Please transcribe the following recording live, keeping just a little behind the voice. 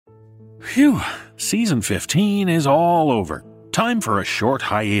Phew, season 15 is all over. Time for a short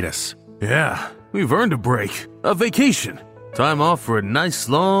hiatus. Yeah, we've earned a break, a vacation. Time off for a nice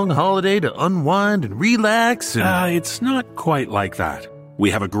long holiday to unwind and relax and... It's not quite like that. We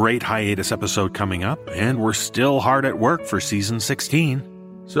have a great hiatus episode coming up, and we're still hard at work for season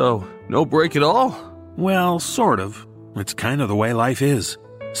 16. So, no break at all? Well, sort of. It's kind of the way life is.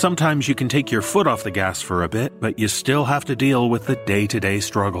 Sometimes you can take your foot off the gas for a bit, but you still have to deal with the day-to-day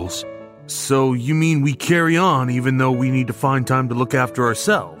struggles. So you mean we carry on even though we need to find time to look after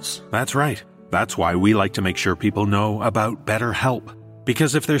ourselves? That's right. That's why we like to make sure people know about BetterHelp.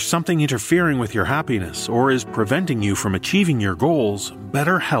 Because if there's something interfering with your happiness or is preventing you from achieving your goals,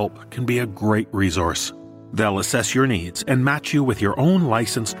 BetterHelp can be a great resource. They'll assess your needs and match you with your own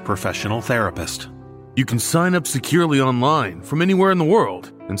licensed professional therapist. You can sign up securely online from anywhere in the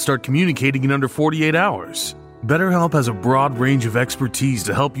world and start communicating in under 48 hours. BetterHelp has a broad range of expertise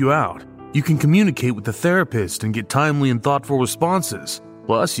to help you out. You can communicate with the therapist and get timely and thoughtful responses.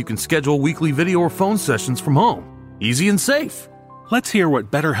 Plus, you can schedule weekly video or phone sessions from home. Easy and safe. Let's hear what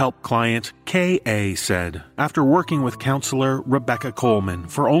BetterHelp client K.A. said after working with counselor Rebecca Coleman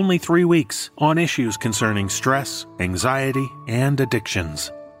for only 3 weeks on issues concerning stress, anxiety, and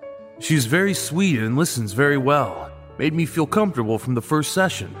addictions. She's very sweet and listens very well. Made me feel comfortable from the first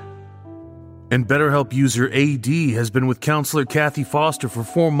session. And BetterHelp user AD has been with counselor Kathy Foster for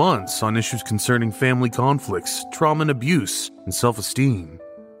 4 months on issues concerning family conflicts, trauma and abuse, and self-esteem.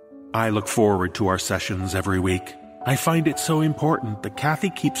 I look forward to our sessions every week. I find it so important that Kathy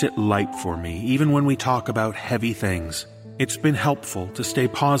keeps it light for me even when we talk about heavy things. It's been helpful to stay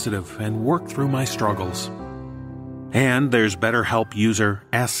positive and work through my struggles. And there's BetterHelp user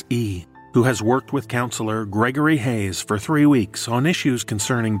SE, who has worked with counselor Gregory Hayes for 3 weeks on issues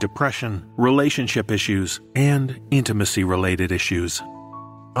concerning depression, relationship issues, and intimacy-related issues.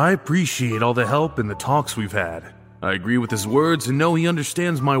 I appreciate all the help and the talks we've had. I agree with his words and know he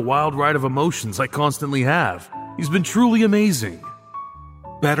understands my wild ride of emotions I constantly have. He's been truly amazing.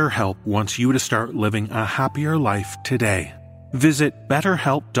 BetterHelp wants you to start living a happier life today. Visit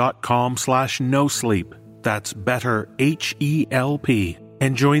betterhelp.com/NoSleep. That's better HELP.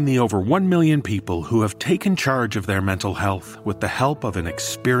 And join the over 1 million people who have taken charge of their mental health with the help of an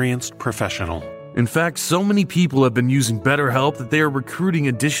experienced professional. In fact, so many people have been using BetterHelp that they are recruiting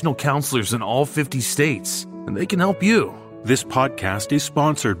additional counselors in all 50 states, and they can help you. This podcast is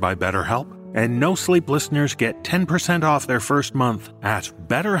sponsored by BetterHelp, and NoSleep listeners get 10% off their first month at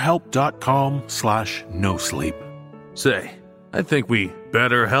betterhelp.com/NoSleep. Say, I think we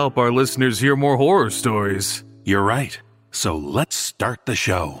better help our listeners hear more horror stories. You're right. So let's start the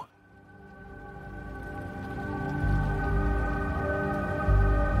show.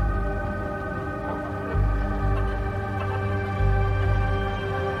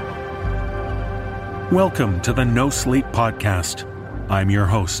 Welcome to the No Sleep Podcast. I'm your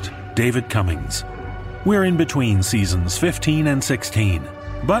host, David Cummings. We're in between seasons 15 and 16,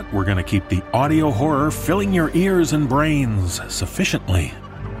 but we're going to keep the audio horror filling your ears and brains sufficiently.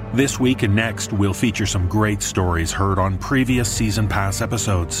 This week and next, we'll feature some great stories heard on previous Season Pass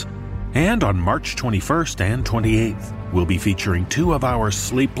episodes. And on March 21st and 28th, we'll be featuring 2 of our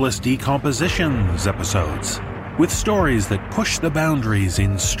Sleepless Decompositions episodes, with stories that push the boundaries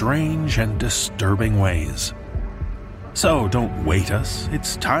in strange and disturbing ways. So don't wait us,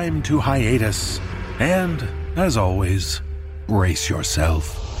 it's time to hiatus. And, as always, brace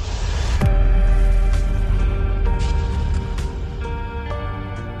yourself.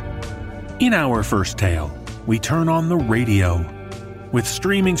 In our first tale, we turn on the radio. With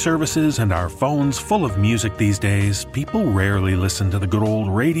streaming services and our phones full of music these days, people rarely listen to the good old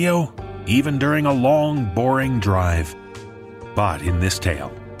radio, even during a long, boring drive. But in this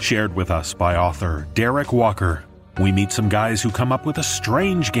tale, shared with us by author Derek Walker, we meet some guys who come up with a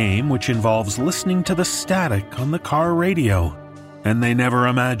strange game which involves listening to the static on the car radio, and they never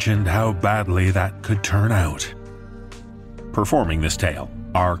imagined how badly that could turn out. Performing this tale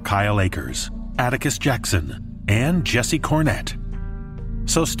are Kyle Akers, Atticus Jackson, and Jesse Cornett.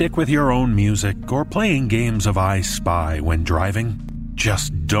 So stick with your own music or playing games of I Spy when driving.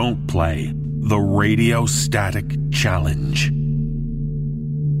 Just don't play the Radio Static Challenge.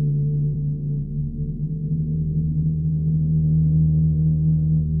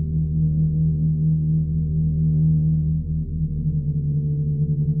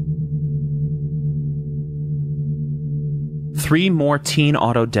 Three more teen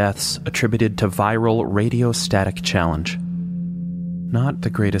auto deaths attributed to viral radio static challenge. Not the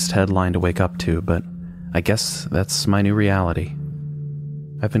greatest headline to wake up to, but I guess that's my new reality.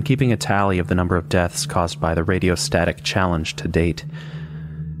 I've been keeping a tally of the number of deaths caused by the radio static challenge to date.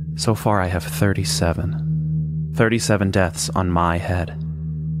 So far I have 37. 37 deaths on my head.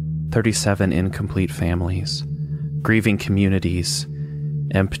 37 incomplete families, grieving communities,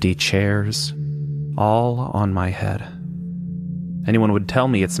 empty chairs, all on my head. Anyone would tell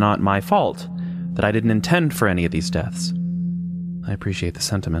me it's not my fault, that I didn't intend for any of these deaths. I appreciate the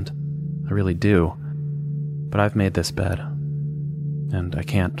sentiment. I really do. But I've made this bed, and I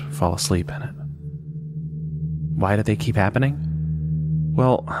can't fall asleep in it. Why do they keep happening?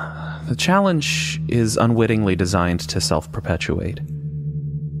 Well, the challenge is unwittingly designed to self-perpetuate.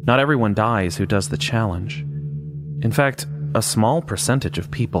 Not everyone dies who does the challenge. In fact, a small percentage of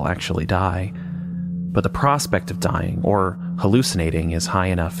people actually die, but the prospect of dying or hallucinating is high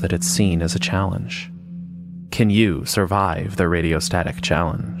enough that it's seen as a challenge. Can you survive the radiostatic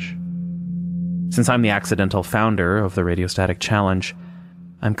challenge? Since I'm the accidental founder of the radiostatic challenge,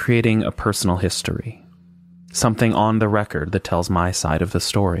 I'm creating a personal history. Something on the record that tells my side of the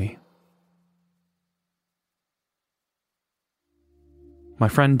story. My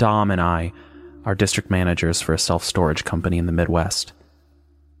friend Dom and I are district managers for a self-storage company in the Midwest.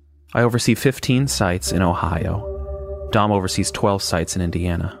 I oversee 15 sites in Ohio. Dom oversees 12 sites in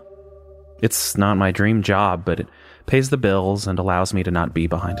Indiana. It's not my dream job, but it pays the bills and allows me to not be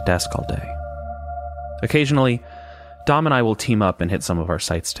behind a desk all day. Occasionally, Dom and I will team up and hit some of our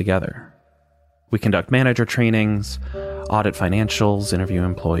sites together. We conduct manager trainings, audit financials, interview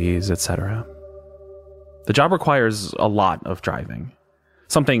employees, etc. The job requires a lot of driving.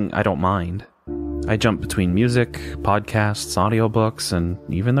 Something I don't mind. I jump between music, podcasts, audiobooks, and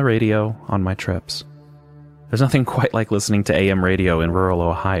even the radio on my trips. There's nothing quite like listening to AM radio in rural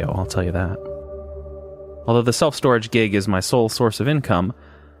Ohio, I'll tell you that. Although the self-storage gig is my sole source of income,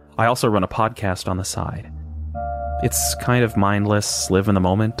 I also run a podcast on the side. It's kind of mindless,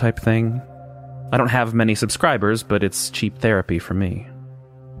 live-in-the-moment type thing. I don't have many subscribers, but it's cheap therapy for me.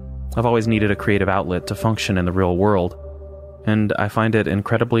 I've always needed a creative outlet to function in the real world, and I find it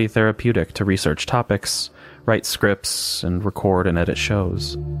incredibly therapeutic to research topics, write scripts, and record and edit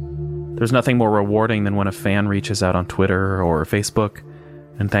shows. There's nothing more rewarding than when a fan reaches out on Twitter or Facebook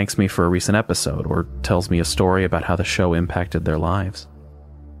and thanks me for a recent episode or tells me a story about how the show impacted their lives.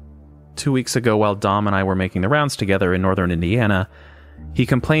 2 weeks ago, while Dom and I were making the rounds together in northern Indiana, he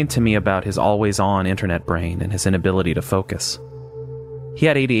complained to me about his always-on internet brain and his inability to focus. He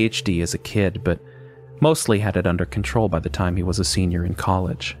had ADHD as a kid, but mostly had it under control by the time he was a senior in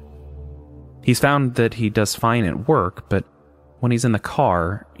college. He's found that he does fine at work, but when he's in the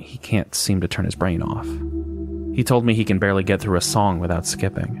car, he can't seem to turn his brain off. He told me he can barely get through a song without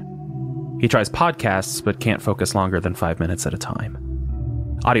skipping. He tries podcasts, but can't focus longer than 5 minutes at a time.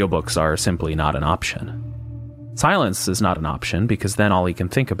 Audiobooks are simply not an option. Silence is not an option, because then all he can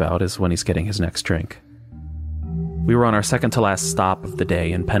think about is when he's getting his next drink. We were on our second-to-last stop of the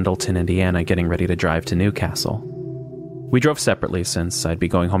day in Pendleton, Indiana, getting ready to drive to Newcastle. We drove separately since I'd be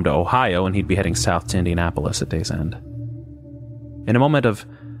going home to Ohio and he'd be heading south to Indianapolis at day's end. In a moment of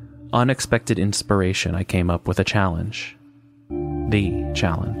unexpected inspiration, I came up with a challenge. The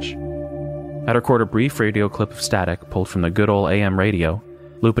challenge. I'd record a brief radio clip of static pulled from the good old AM radio,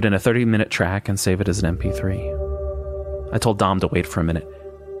 loop it in a 30-minute track, and save it as an MP3. I told Dom to wait for a minute.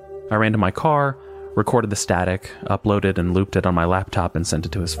 I ran to my car, recorded the static, uploaded and looped it on my laptop, and sent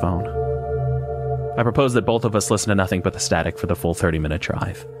it to his phone. I proposed that both of us listen to nothing but the static for the full 30-minute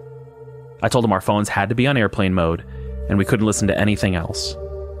drive. I told him our phones had to be on airplane mode, and we couldn't listen to anything else.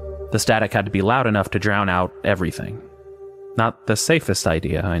 The static had to be loud enough to drown out everything. Not the safest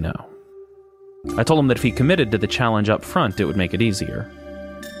idea, I know. I told him that if he committed to the challenge up front, it would make it easier.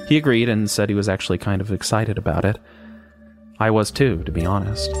 He agreed and said he was actually kind of excited about it. I was too, to be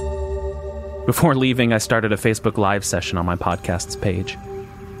honest. Before leaving, I started a Facebook Live session on my podcast's page.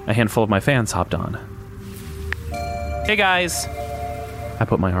 A handful of my fans hopped on. Hey guys! I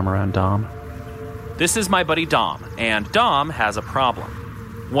put my arm around Dom. This is my buddy Dom, and Dom has a problem.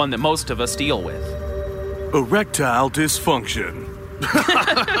 One that most of us deal with. Erectile dysfunction.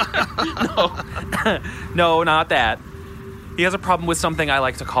 No, not that. He has a problem with something I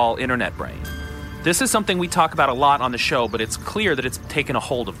like to call internet brain. This is something we talk about a lot on the show, but it's clear that it's taken a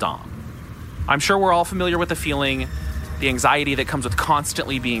hold of Dom. I'm sure we're all familiar with the feeling, the anxiety that comes with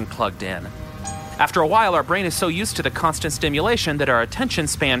constantly being plugged in. After a while, our brain is so used to the constant stimulation that our attention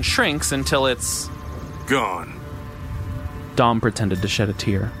span shrinks until it's... gone. Dom pretended to shed a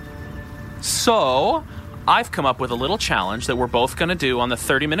tear. So, I've come up with a little challenge that we're both going to do on the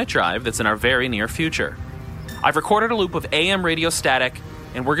 30-minute drive that's in our very near future. I've recorded a loop of AM radio static,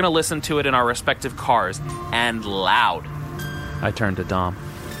 and we're going to listen to it in our respective cars, and loud. I turned to Dom.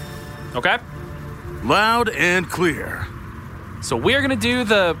 Okay? Loud and clear. So we're going to do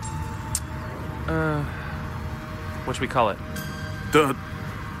the... what should we call it? The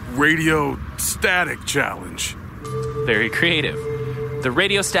Radio Static Challenge. Very creative. The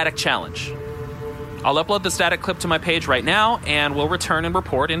Radio Static Challenge. I'll upload the static clip to my page right now, and we'll return and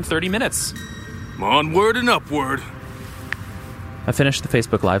report in 30 minutes. Onward and upward. I finished the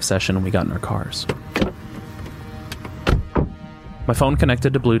Facebook Live session and we got in our cars. My phone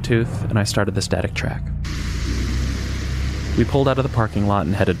connected to Bluetooth, and I started the static track. We pulled out of the parking lot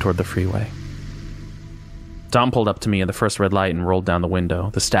and headed toward the freeway. Dom pulled up to me in the first red light and rolled down the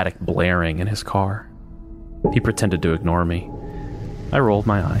window, the static blaring in his car. He pretended to ignore me. I rolled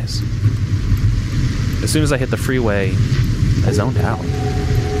my eyes. As soon as I hit the freeway, I zoned out.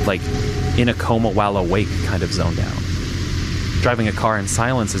 Like, in a coma while awake kind of zoned out. Driving a car in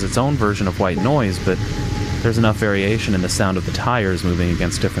silence is its own version of white noise, but there's enough variation in the sound of the tires moving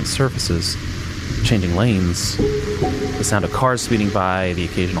against different surfaces, changing lanes, the sound of cars speeding by, the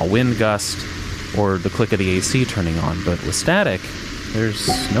occasional wind gust, or the click of the AC turning on. But with static, there's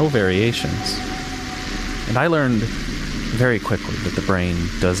no variations. And I learned very quickly that the brain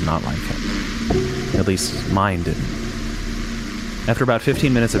does not like it. At least mine didn't. After about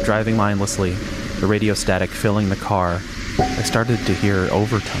 15 minutes of driving mindlessly, the radio static filling the car, I started to hear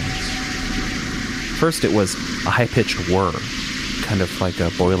overtones. First it was a high-pitched whir, kind of like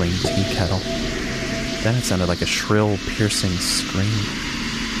a boiling tea kettle. Then it sounded like a shrill, piercing scream.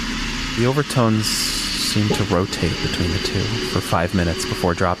 The overtones seemed to rotate between the two for 5 minutes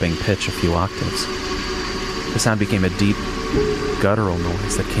before dropping pitch a few octaves. The sound became a deep, guttural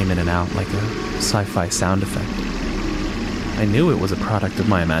noise that came in and out like a sci-fi sound effect. I knew it was a product of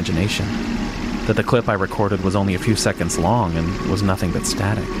my imagination, that the clip I recorded was only a few seconds long and was nothing but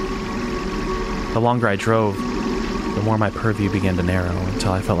static. The longer I drove, the more my purview began to narrow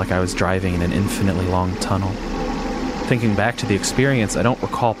until I felt like I was driving in an infinitely long tunnel. Thinking back to the experience, I don't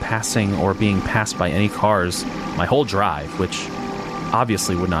recall passing or being passed by any cars my whole drive, which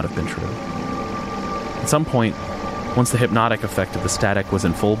obviously would not have been true. At some point, once the hypnotic effect of the static was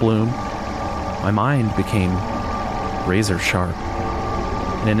in full bloom, my mind became razor sharp.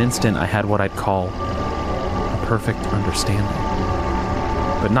 In an instant, I had what I'd call a perfect understanding,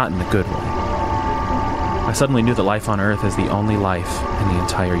 but not in a good way. I suddenly knew that life on Earth is the only life in the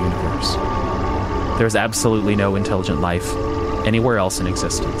entire universe. There is absolutely no intelligent life anywhere else in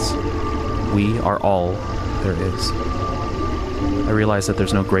existence. We are all there is. I realized that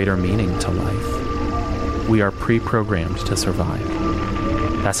there's no greater meaning to life. We are pre-programmed to survive.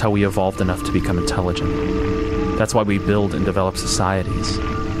 That's how we evolved enough to become intelligent. That's why we build and develop societies,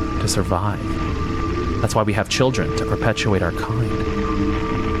 to survive. That's why we have children, to perpetuate our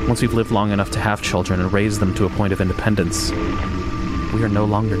kind. Once we've lived long enough to have children and raise them to a point of independence, we are no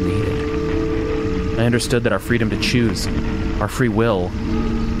longer needed. I understood that our freedom to choose, our free will,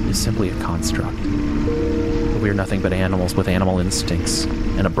 is simply a construct. That we are nothing but animals with animal instincts,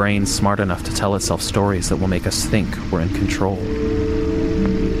 and a brain smart enough to tell itself stories that will make us think we're in control.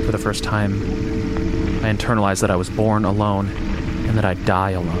 For the first time, I internalized that I was born alone, and that I'd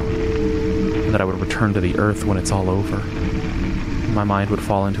die alone, and that I would return to the earth when it's all over. And my mind would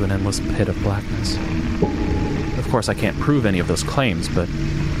fall into an endless pit of blackness. Of course, I can't prove any of those claims, but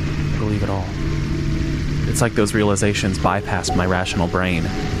I believe it all. It's like those realizations bypassed my rational brain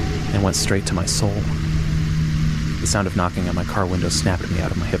and went straight to my soul. The sound of knocking on my car window snapped me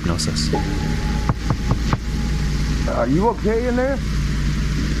out of my hypnosis. Are you okay in there?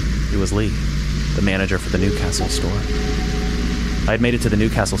 It was Lee, the manager for the Newcastle store. I had made it to the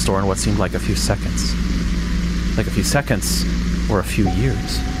Newcastle store in what seemed like a few seconds. Like a few seconds, or a few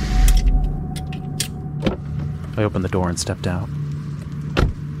years. I opened the door and stepped out.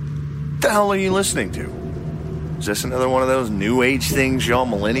 What the hell are you listening to? Is this another one of those new age things y'all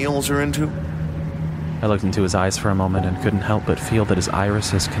millennials are into? I looked into his eyes for a moment and couldn't help but feel that his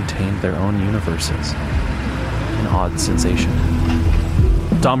irises contained their own universes. An odd sensation.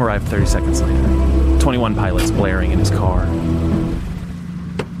 Dom arrived 30 seconds later, 21 pilots blaring in his car.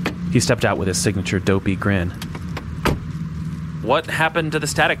 He stepped out with his signature dopey grin. What happened to the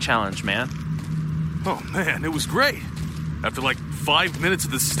static challenge, man? Oh man, it was great. After like 5 minutes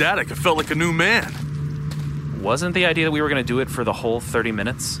of the static, I felt like a new man. Wasn't the idea that we were going to do it for the whole 30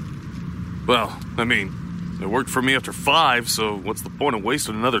 minutes? Well, I mean, it worked for me after 5, so what's the point of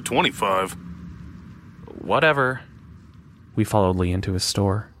wasting another 25? Whatever. We followed Lee into his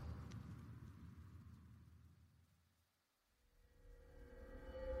store.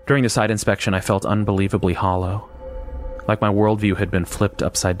 During the site inspection, I felt unbelievably hollow, like my worldview had been flipped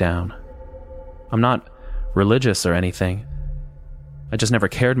upside down. I'm not religious or anything. I just never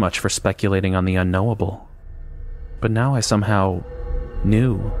cared much for speculating on the unknowable. But now I somehow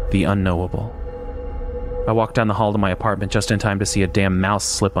knew the unknowable. I walked down the hall to my apartment just in time to see a damn mouse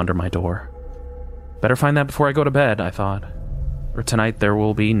slip under my door. Better find that before I go to bed, I thought. Or tonight there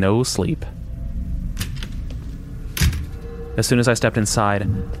will be no sleep. As soon as I stepped inside,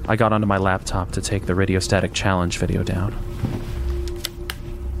 I got onto my laptop to take the Radiostatic Challenge video down.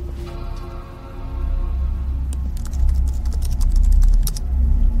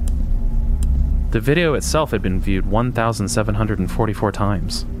 The video itself had been viewed 1,744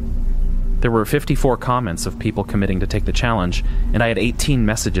 times. There were 54 comments of people committing to take the challenge, and I had 18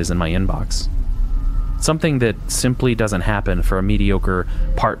 messages in my inbox. Something that simply doesn't happen for a mediocre,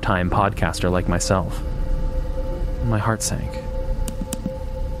 part-time podcaster like myself. My heart sank.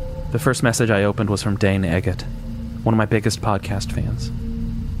 The first message I opened was from Dane Eggett, one of my biggest podcast fans.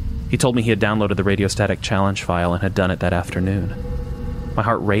 He told me he had downloaded the Radiostatic Challenge file and had done it that afternoon. My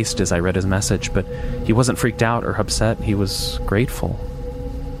heart raced as I read his message, but he wasn't freaked out or upset. He was grateful.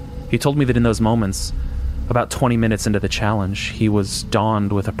 He told me that in those moments, about 20 minutes into the challenge, he was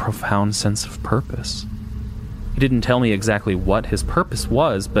dawned with a profound sense of purpose. He didn't tell me exactly what his purpose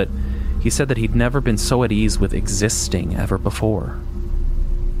was, but he said that he'd never been so at ease with existing ever before.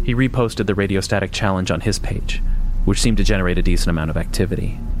 He reposted the Radiostatic Challenge on his page, which seemed to generate a decent amount of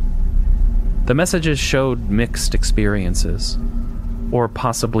activity. The messages showed mixed experiences, or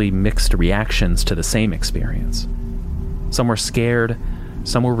possibly mixed reactions to the same experience. Some were scared,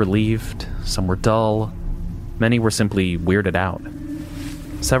 some were relieved, some were dull, many were simply weirded out.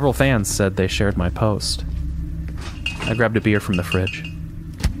 Several fans said they shared my post. I grabbed a beer from the fridge,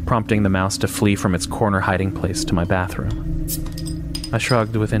 prompting the mouse to flee from its corner hiding place to my bathroom. I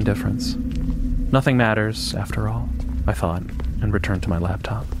shrugged with indifference. Nothing matters, after all, I thought, and returned to my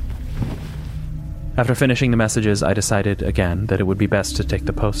laptop. After finishing the messages, I decided again that it would be best to take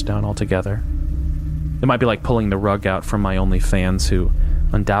the post down altogether. It might be like pulling the rug out from my OnlyFans, who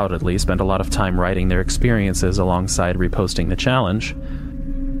undoubtedly spent a lot of time writing their experiences alongside reposting the challenge.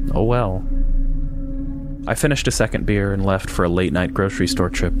 Oh well. I finished a second beer and left for a late-night grocery store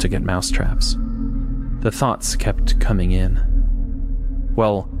trip to get mousetraps. The thoughts kept coming in.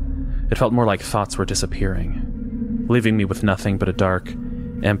 Well, it felt more like thoughts were disappearing, leaving me with nothing but a dark,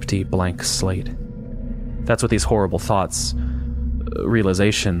 empty, blank slate. That's what these horrible thoughts,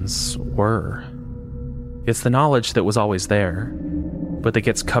 realizations, were. It's the knowledge that was always there, but that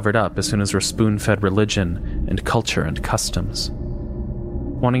gets covered up as soon as we're spoon-fed religion and culture and customs.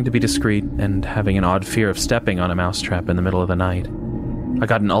 Wanting to be discreet and having an odd fear of stepping on a mousetrap in the middle of the night, I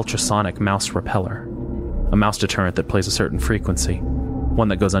got an ultrasonic mouse repeller, a mouse deterrent that plays a certain frequency, one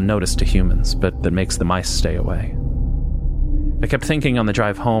that goes unnoticed to humans, but that makes the mice stay away. I kept thinking on the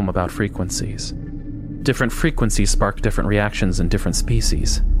drive home about frequencies. Different frequencies spark different reactions in different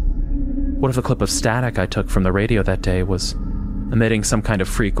species. What if a clip of static I took from the radio that day was emitting some kind of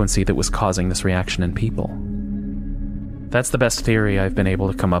frequency that was causing this reaction in people? That's the best theory I've been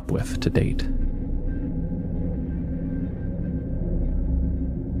able to come up with to date.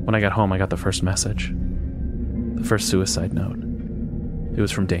 When I got home, I got the first message. The first suicide note. It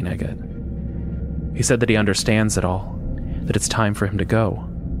was from Dane Eggett. He said that he understands it all, that it's time for him to go.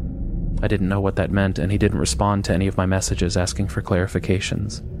 I didn't know what that meant, and he didn't respond to any of my messages asking for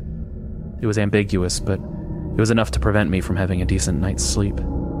clarifications. It was ambiguous, but it was enough to prevent me from having a decent night's sleep.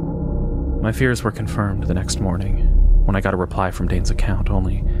 My fears were confirmed the next morning, when I got a reply from Dane's account,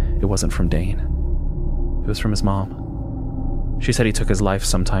 only it wasn't from Dane. It was from his mom. She said he took his life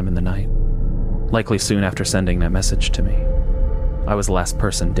sometime in the night, likely soon after sending that message to me. I was the last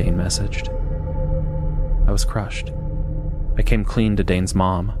person Dane messaged. I was crushed. I came clean to Dane's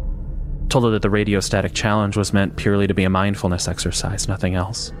mom, told her that the Radiostatic Challenge was meant purely to be a mindfulness exercise, nothing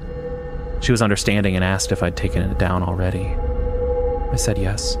else. She was understanding and asked if I'd taken it down already. I said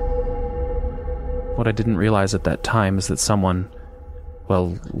yes. What I didn't realize at that time is that someone,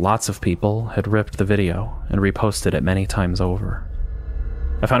 well, lots of people, had ripped the video and reposted it many times over.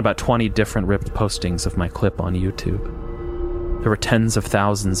 I found about 20 different ripped postings of my clip on YouTube. There were tens of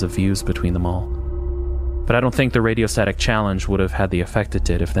thousands of views between them all. But I don't think the Radiostatic Challenge would have had the effect it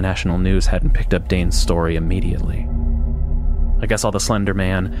did if the national news hadn't picked up Dane's story immediately. I guess all the Slender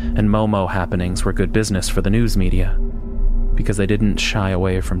Man and Momo happenings were good business for the news media, because they didn't shy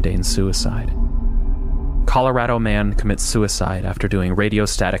away from Dane's suicide. Colorado man commits suicide after doing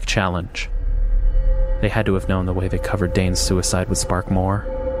Radiostatic Challenge. They had to have known the way they covered Dane's suicide would spark more.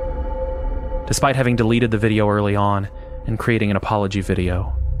 Despite having deleted the video early on and creating an apology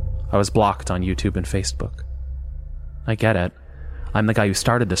video, I was blocked on YouTube and Facebook. I get it. I'm the guy who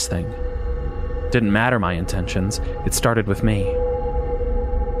started this thing. Didn't matter my intentions. It started with me.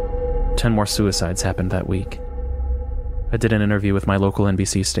 10 more suicides happened that week. I did an interview with my local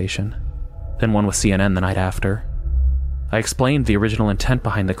NBC station, then one with CNN the night after. I explained the original intent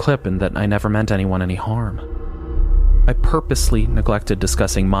behind the clip and that I never meant anyone any harm. I purposely neglected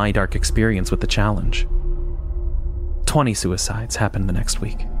discussing my dark experience with the challenge. 20 suicides happened the next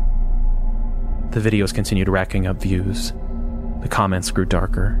week. The videos continued racking up views. The comments grew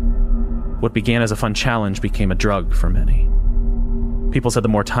darker. What began as a fun challenge became a drug for many. People said the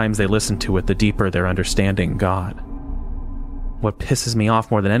more times they listened to it, the deeper their understanding got. What pisses me off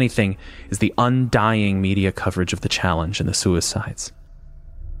more than anything is the undying media coverage of the challenge and the suicides.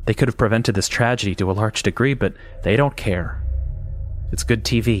 They could have prevented this tragedy to a large degree, but they don't care. It's good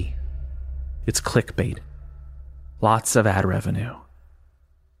TV. It's clickbait. Lots of ad revenue.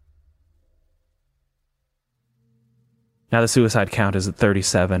 Now the suicide count is at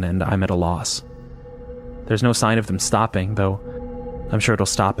 37 and I'm at a loss. There's no sign of them stopping, though I'm sure it'll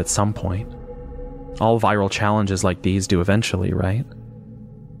stop at some point. All viral challenges like these do eventually, right?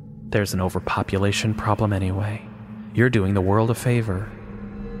 There's an overpopulation problem anyway. You're doing the world a favor.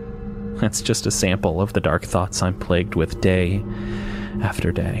 That's just a sample of the dark thoughts I'm plagued with day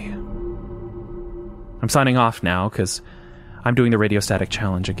after day. I'm signing off now because I'm doing the Radio Static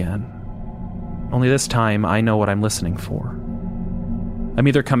Challenge again. Only this time, I know what I'm listening for. I'm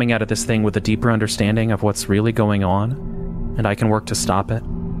either coming out of this thing with a deeper understanding of what's really going on, and I can work to stop it,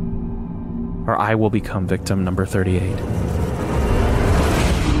 or I will become victim number 38.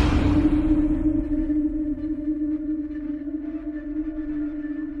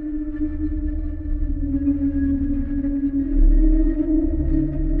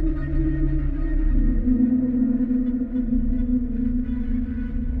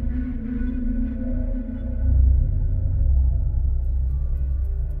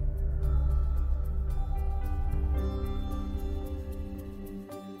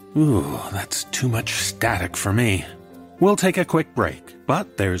 Ooh, that's too much static for me. We'll take a quick break,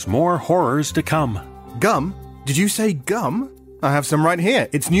 but there's more horrors to come. Gum? Did you say gum? I have some right here.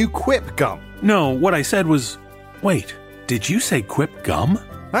 It's new Quip gum. No, what I said was... Wait, did you say Quip gum?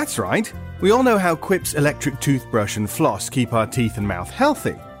 That's right. We all know how Quip's electric toothbrush and floss keep our teeth and mouth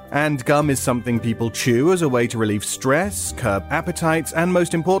healthy. And gum is something people chew as a way to relieve stress, curb appetites, and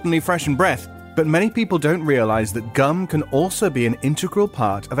most importantly, freshen breath. But many people don't realize that gum can also be an integral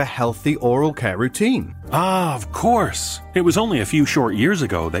part of a healthy oral care routine. Ah, of course. It was only a few short years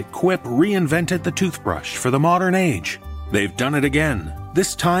ago that Quip reinvented the toothbrush for the modern age. They've done it again,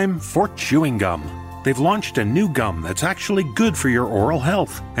 this time for chewing gum. They've launched a new gum that's actually good for your oral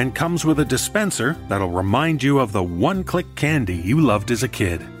health and comes with a dispenser that'll remind you of the one-click candy you loved as a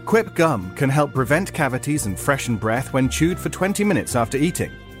kid. Quip gum can help prevent cavities and freshen breath when chewed for 20 minutes after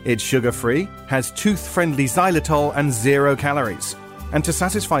eating. It's sugar-free, has tooth-friendly xylitol, and 0 calories. And to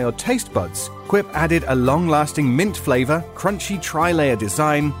satisfy your taste buds, Quip added a long-lasting mint flavor, crunchy tri-layer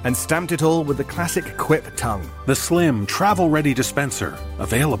design, and stamped it all with the classic Quip tongue. The slim, travel-ready dispenser,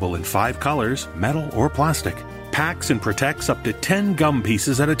 available in 5 colors, metal or plastic, packs and protects up to 10 gum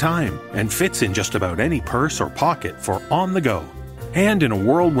pieces at a time, and fits in just about any purse or pocket for on the go. And in a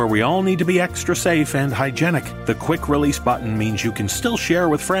world where we all need to be extra safe and hygienic, the quick release button means you can still share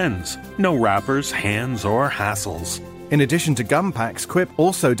with friends. No wrappers, hands, or hassles. In addition to gum packs, Quip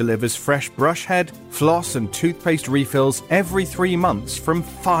also delivers fresh brush head, floss, and toothpaste refills every 3 months from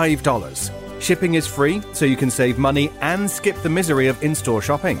 $5. Shipping is free, so you can save money and skip the misery of in-store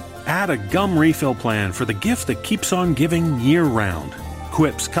shopping. Add a gum refill plan for the gift that keeps on giving year-round.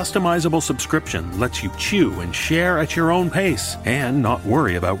 Quip's customizable subscription lets you chew and share at your own pace and not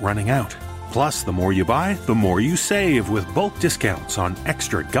worry about running out. Plus, the more you buy, the more you save with bulk discounts on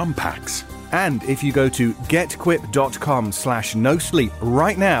extra gum packs. And if you go to getquip.com/nosleep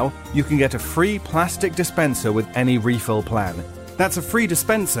right now, you can get a free plastic dispenser with any refill plan. That's a free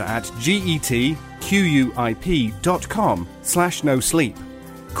dispenser at getquip.com/nosleep.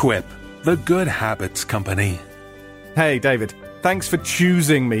 Quip, the good habits company. Hey, David. Thanks for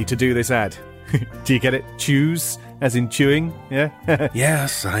choosing me to do this ad. Do you get it? Choose, as in chewing, yeah?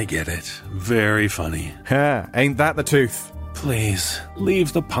 Yes, I get it. Very funny. Ain't that the truth? Please,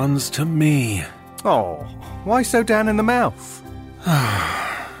 leave the puns to me. Oh, why so down in the mouth?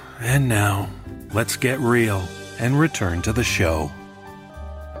 And now, let's get real and return to the show.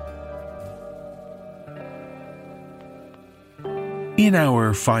 In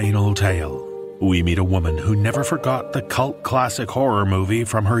our final tale, we meet a woman who never forgot the cult classic horror movie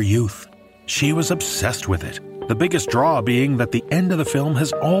from her youth. She was obsessed with it, the biggest draw being that the end of the film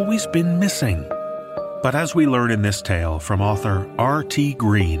has always been missing. But as we learn in this tale from author R.T.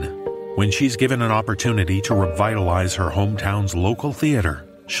 Green, when she's given an opportunity to revitalize her hometown's local theater,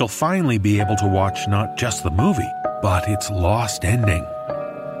 she'll finally be able to watch not just the movie, but its lost ending.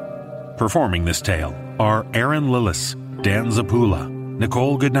 Performing this tale are Aaron Lillis, Dan Zapula,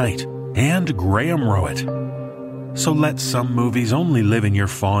 Nicole Goodnight, and Graham Rowett. So let some movies only live in your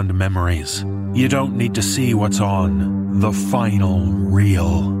fond memories. You don't need to see what's on the final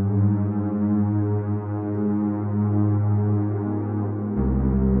reel.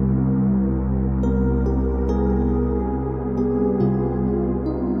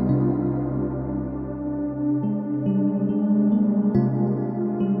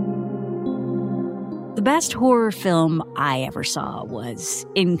 The best horror film I ever saw was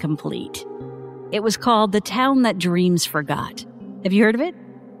incomplete. It was called The Town That Dreams Forgot. Have you heard of it?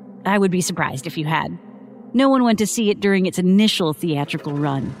 I would be surprised if you had. No one went to see it during its initial theatrical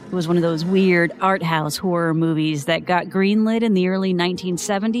run. It was one of those weird art house horror movies that got greenlit in the early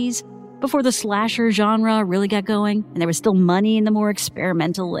 1970s, before the slasher genre really got going, and there was still money in the more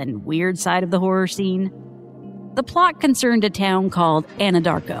experimental and weird side of the horror scene. The plot concerned a town called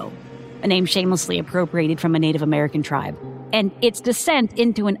Anadarko, a name shamelessly appropriated from a Native American tribe, and its descent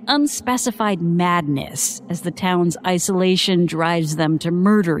into an unspecified madness as the town's isolation drives them to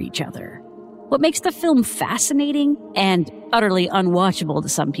murder each other. What makes the film fascinating and utterly unwatchable to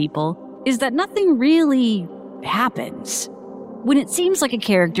some people is that nothing really happens. When it seems like a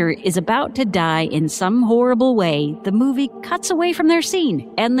character is about to die in some horrible way, the movie cuts away from their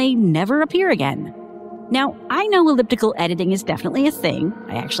scene and they never appear again. Now, I know elliptical editing is definitely a thing.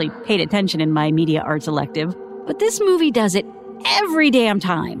 I actually paid attention in my media arts elective. But this movie does it every damn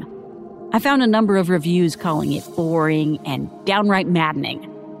time. I found a number of reviews calling it boring and downright maddening.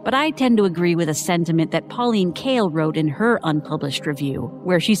 But I tend to agree with a sentiment that Pauline Kael wrote in her unpublished review,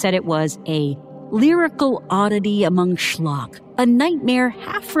 where she said it was a lyrical oddity among schlock, a nightmare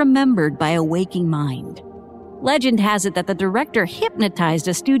half remembered by a waking mind. Legend has it that the director hypnotized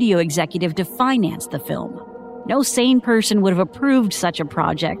a studio executive to finance the film. No sane person would have approved such a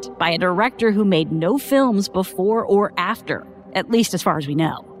project by a director who made no films before or after, at least as far as we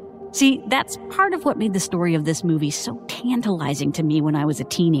know. See, that's part of what made the story of this movie so tantalizing to me when I was a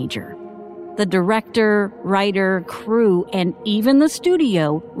teenager. The director, writer, crew, and even the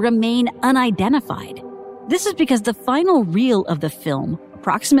studio remain unidentified. This is because the final reel of the film,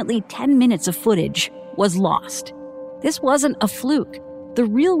 approximately 10 minutes of footage, was lost. This wasn't a fluke. The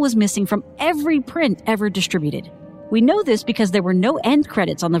reel was missing from every print ever distributed. We know this because there were no end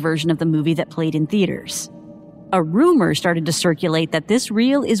credits on the version of the movie that played in theaters. A rumor started to circulate that this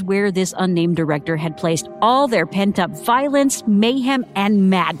reel is where this unnamed director had placed all their pent-up violence, mayhem, and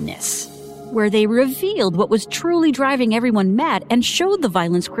madness, where they revealed what was truly driving everyone mad and showed the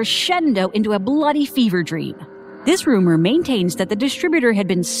violence crescendo into a bloody fever dream. This rumor maintains that the distributor had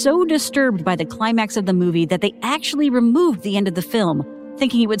been so disturbed by the climax of the movie that they actually removed the end of the film,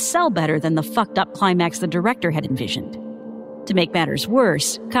 thinking it would sell better than the fucked-up climax the director had envisioned. To make matters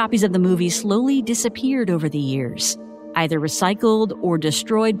worse, copies of the movie slowly disappeared over the years, either recycled or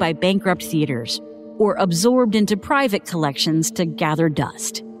destroyed by bankrupt theaters, or absorbed into private collections to gather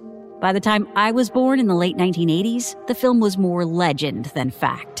dust. By the time I was born in the late 1980s, the film was more legend than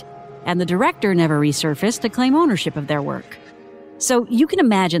fact, and the director never resurfaced to claim ownership of their work. So you can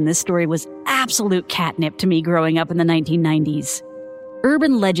imagine this story was absolute catnip to me growing up in the 1990s.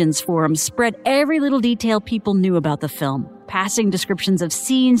 Urban Legends forums spread every little detail people knew about the film, passing descriptions of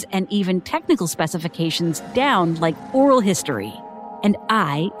scenes and even technical specifications down like oral history. And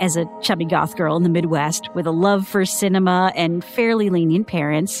I, as a chubby goth girl in the Midwest with a love for cinema and fairly lenient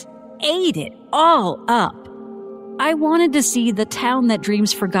parents, ate it all up. I wanted to see The Town That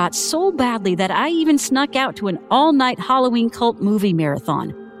Dreams Forgot so badly that I even snuck out to an all-night Halloween cult movie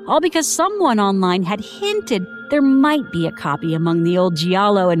marathon, all because someone online had hinted there might be a copy among the old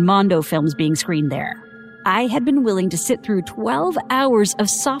Giallo and Mondo films being screened there. I had been willing to sit through 12 hours of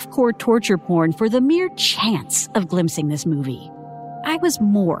softcore torture porn for the mere chance of glimpsing this movie. I was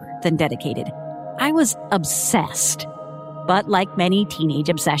more than dedicated. I was obsessed. But like many teenage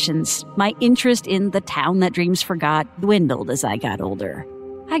obsessions, my interest in The Town That Dreams Forgot dwindled as I got older.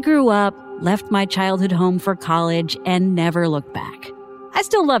 I grew up, left my childhood home for college, and never looked back. I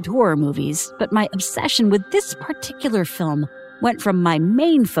still loved horror movies, but my obsession with this particular film went from my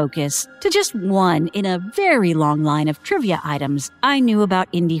main focus to just one in a very long line of trivia items I knew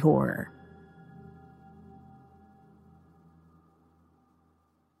about indie horror.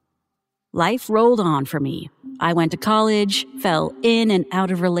 Life rolled on for me. I went to college, fell in and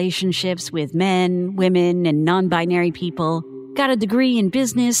out of relationships with men, women, and non-binary people, got a degree in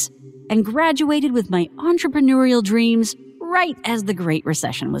business, and graduated with my entrepreneurial dreams right as the Great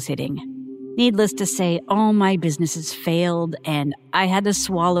Recession was hitting. Needless to say, all my businesses failed, and I had to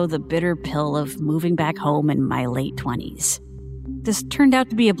swallow the bitter pill of moving back home in my late 20s. This turned out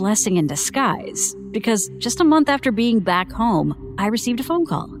to be a blessing in disguise, because just a month after being back home, I received a phone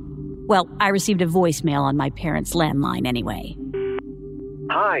call. Well, I received a voicemail on my parents' landline anyway.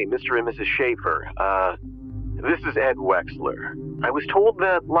 Hi, Mr. and Mrs. Schaefer. This is Ed Wexler. I was told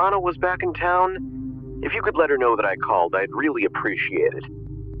that Lana was back in town. If you could let her know that I called, I'd really appreciate it.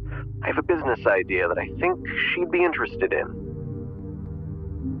 I have a business idea that I think she'd be interested in.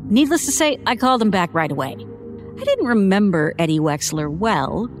 Needless to say, I called him back right away. I didn't remember Eddie Wexler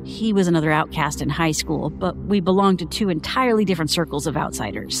well. He was another outcast in high school, but we belonged to two entirely different circles of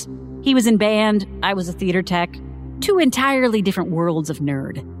outsiders. He was in band, I was a theater tech, two entirely different worlds of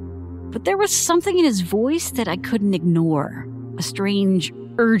nerd. But there was something in his voice that I couldn't ignore, a strange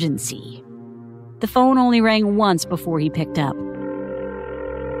urgency. The phone only rang once before he picked up.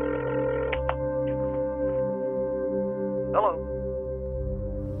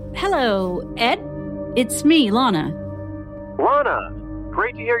 Hello, Ed? It's me, Lana. Lana,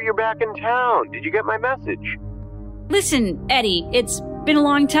 great to hear you're back in town. Did you get my message? Listen, Eddie, it's been a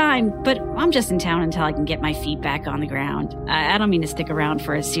long time, but I'm just in town until I can get my feet back on the ground. I don't mean to stick around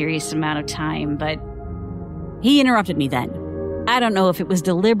for a serious amount of time, but... He interrupted me then. I don't know if it was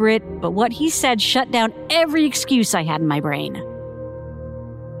deliberate, but what he said shut down every excuse I had in my brain.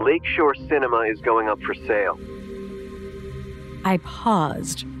 Lakeshore Cinema is going up for sale. I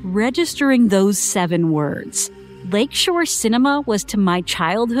paused, registering those 7 words. Lakeshore Cinema was to my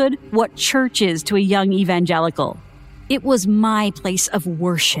childhood what church is to a young evangelical. It was my place of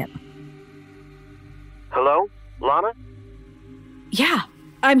worship. Hello, Lana? Yeah,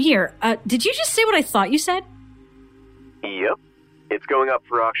 I'm here. Did you just say what I thought you said? Yep. It's going up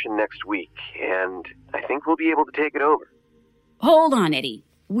for auction next week, and I think we'll be able to take it over. Hold on, Eddie.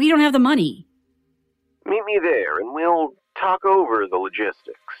 We don't have the money. Meet me there, and we'll talk over the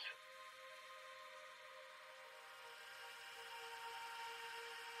logistics.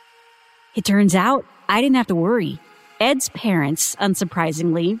 It turns out I didn't have to worry. Ed's parents,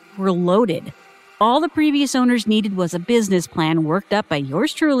 unsurprisingly, were loaded. All the previous owners needed was a business plan worked up by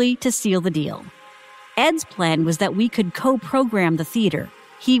yours truly to seal the deal. Ed's plan was that we could co-program the theater.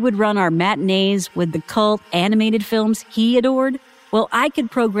 He would run our matinees with the cult animated films he adored, while I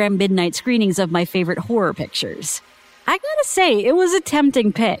could program midnight screenings of my favorite horror pictures. I gotta say, it was a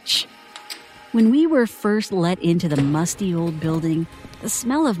tempting pitch. When we were first let into the musty old building, the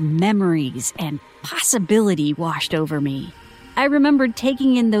smell of memories and possibility washed over me. I remembered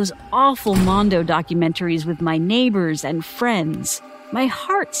taking in those awful Mondo documentaries with my neighbors and friends, my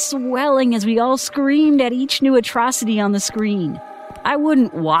heart swelling as we all screamed at each new atrocity on the screen. I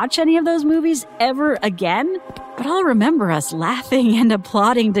wouldn't watch any of those movies ever again, but I'll remember us laughing and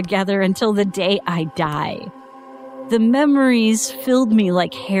applauding together until the day I die. The memories filled me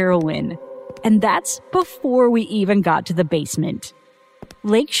like heroin, and that's before we even got to the basement.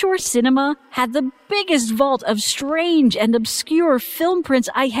 Lakeshore Cinema had the biggest vault of strange and obscure film prints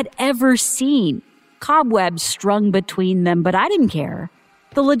I had ever seen. Cobwebs strung between them, but I didn't care.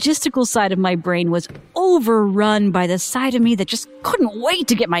 The logistical side of my brain was overrun by the side of me that just couldn't wait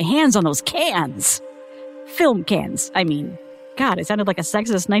to get my hands on those cans. Film cans, I mean. God, I sounded like a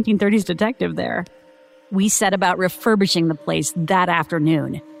sexist 1930s detective there. We set about refurbishing the place that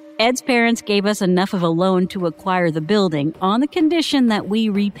afternoon. Ed's parents gave us enough of a loan to acquire the building on the condition that we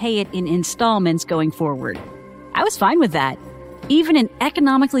repay it in installments going forward. I was fine with that. Even in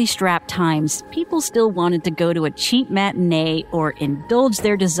economically strapped times, people still wanted to go to a cheap matinee or indulge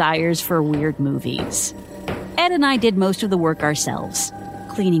their desires for weird movies. Ed and I did most of the work ourselves.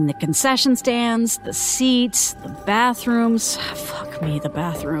 Cleaning the concession stands, the seats, the bathrooms. Fuck me, the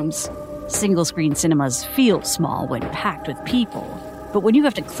bathrooms. Single-screen cinemas feel small when packed with people. But when you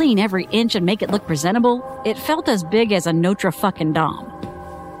have to clean every inch and make it look presentable, it felt as big as a Notre fucking Dame.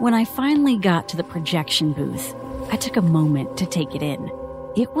 When I finally got to the projection booth, I took a moment to take it in.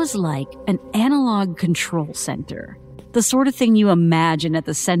 It was like an analog control center. The sort of thing you imagine at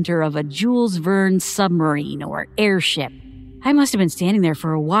the center of a Jules Verne submarine or airship. I must have been standing there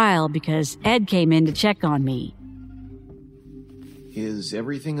for a while because Ed came in to check on me. Is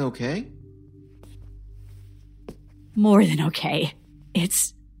everything okay? More than okay.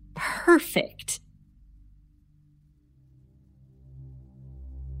 It's perfect.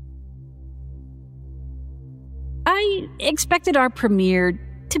 I expected our premiere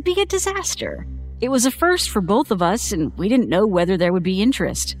to be a disaster. It was a first for both of us, and we didn't know whether there would be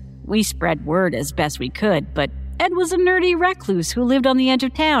interest. We spread word as best we could, but Ed was a nerdy recluse who lived on the edge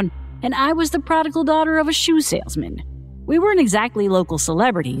of town, and I was the prodigal daughter of a shoe salesman. We weren't exactly local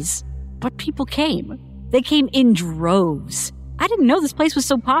celebrities. but people came. They came in droves. I didn't know this place was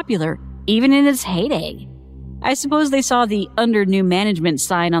so popular, even in its heyday. I suppose they saw the under new management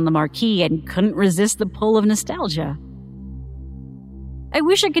sign on the marquee and couldn't resist the pull of nostalgia. I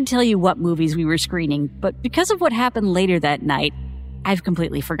wish I could tell you what movies we were screening, but because of what happened later that night, I've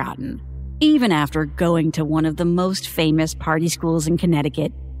completely forgotten. Even after going to one of the most famous party schools in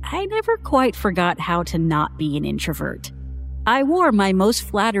Connecticut, I never quite forgot how to not be an introvert. I wore my most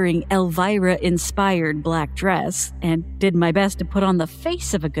flattering Elvira-inspired black dress and did my best to put on the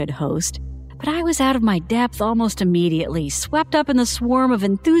face of a good host, but I was out of my depth almost immediately, swept up in the swarm of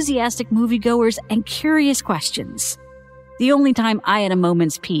enthusiastic moviegoers and curious questions. The only time I had a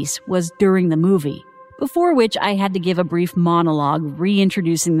moment's peace was during the movie, before which I had to give a brief monologue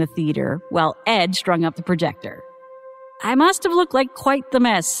reintroducing the theater while Ed strung up the projector. I must have looked like quite the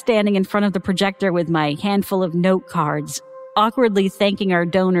mess standing in front of the projector with my handful of note cards, awkwardly thanking our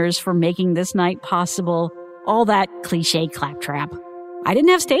donors for making this night possible, all that cliché claptrap. I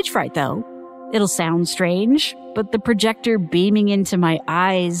didn't have stage fright, though. It'll sound strange, but the projector beaming into my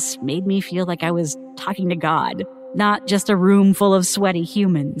eyes made me feel like I was talking to God, not just a room full of sweaty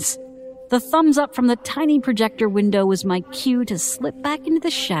humans. The thumbs up from the tiny projector window was my cue to slip back into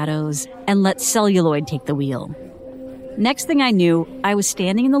the shadows and let celluloid take the wheel. Next thing I knew, I was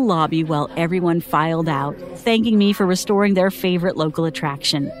standing in the lobby while everyone filed out, thanking me for restoring their favorite local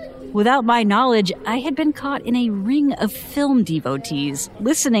attraction. Without my knowledge, I had been caught in a ring of film devotees,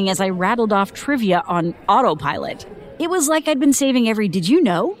 listening as I rattled off trivia on autopilot. It was like I'd been saving every "did you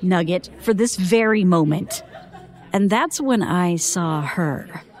know" nugget for this very moment. And that's when I saw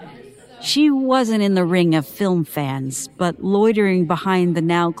her. She wasn't in the ring of film fans, but loitering behind the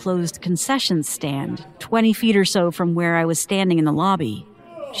now-closed concession stand, 20 feet or so from where I was standing in the lobby.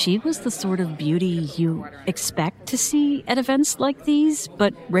 She was the sort of beauty you expect to see at events like these,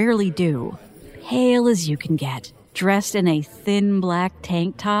 but rarely do. Pale as you can get, dressed in a thin black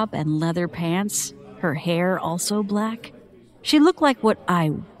tank top and leather pants, her hair also black. She looked like what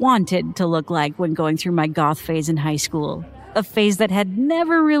I wanted to look like when going through my goth phase in high school. A phase that had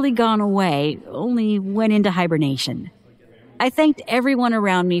never really gone away, only went into hibernation. I thanked everyone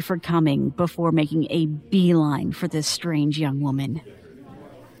around me for coming before making a beeline for this strange young woman.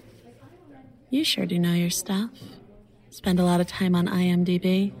 You sure do know your stuff. Spend a lot of time on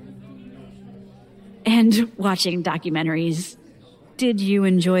IMDb. And watching documentaries. Did you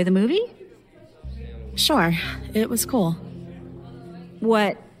enjoy the movie? Sure, it was cool.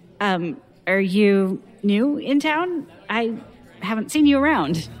 What, are you new in town? I haven't seen you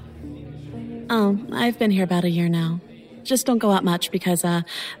around. Oh, I've been here about a year now. Just don't go out much because, the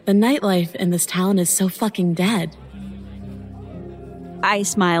nightlife in this town is so fucking dead. I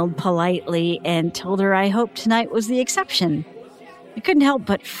smiled politely and told her I hoped tonight was the exception. I couldn't help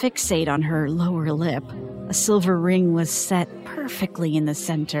but fixate on her lower lip. A silver ring was set perfectly in the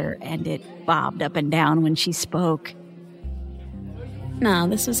center, and it bobbed up and down when she spoke. No,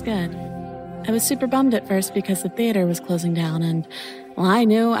 this was good. I was super bummed at first because the theater was closing down, and, well, I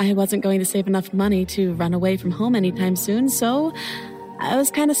knew I wasn't going to save enough money to run away from home anytime soon, so I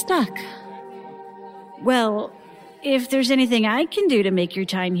was kind of stuck. Well, if there's anything I can do to make your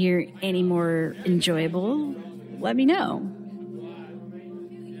time here any more enjoyable, let me know.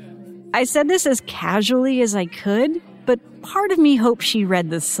 I said this as casually as I could, but part of me hoped she read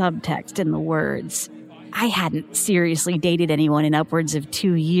the subtext in the words. I hadn't seriously dated anyone in upwards of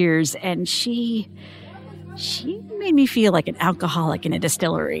 2 years, and she made me feel like an alcoholic in a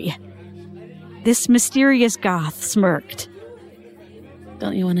distillery. This mysterious goth smirked.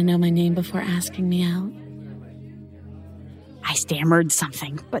 Don't you want to know my name before asking me out? I stammered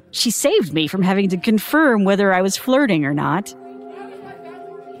something, but she saved me from having to confirm whether I was flirting or not.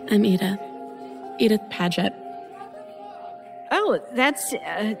 I'm Edith. Edith Paget. Oh,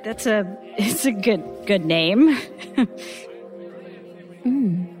 it's a good name.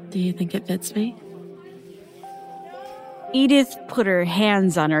 Do you think it fits me? Edith put her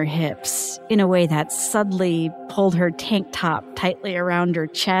hands on her hips in a way that subtly pulled her tank top tightly around her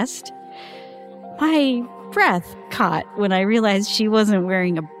chest. My breath caught when I realized she wasn't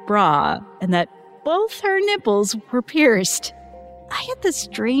wearing a bra and that both her nipples were pierced. I had the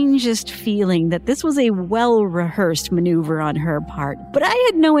strangest feeling that this was a well-rehearsed maneuver on her part, but I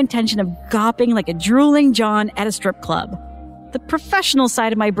had no intention of gawping like a drooling John at a strip club. The professional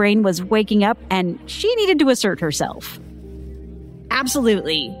side of my brain was waking up, and she needed to assert herself.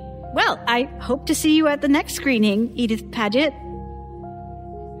 Absolutely. Well, I hope to see you at the next screening, Edith Paget.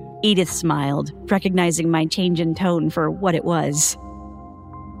 Edith smiled, recognizing my change in tone for what it was.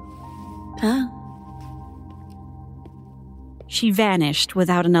 Huh? She she vanished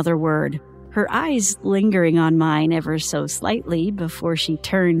without another word, her eyes lingering on mine ever so slightly before she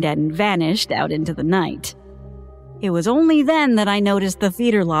turned and vanished out into the night. It was only then that I noticed the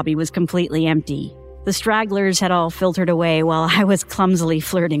theater lobby was completely empty. The stragglers had all filtered away while I was clumsily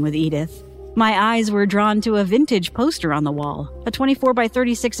flirting with Edith. My eyes were drawn to a vintage poster on the wall, a 24 by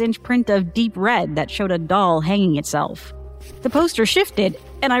 36-inch print of deep red that showed a doll hanging itself. The poster shifted,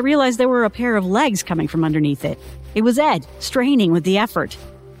 and I realized there were a pair of legs coming from underneath it. It was Ed, straining with the effort.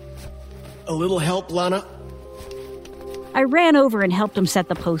 A little help, Lana? I ran over and helped him set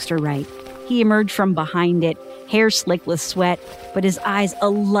the poster right. He emerged from behind it, hair slick with sweat, but his eyes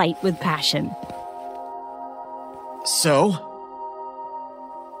alight with passion. So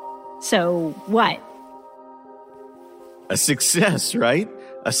what? A success, right?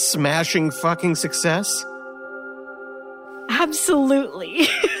 A smashing fucking success? Absolutely.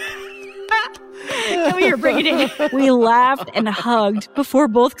 Come here, bring it in. We laughed and hugged before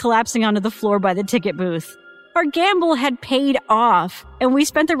both collapsing onto the floor by the ticket booth. Our gamble had paid off, and we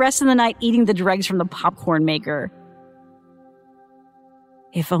spent the rest of the night eating the dregs from the popcorn maker.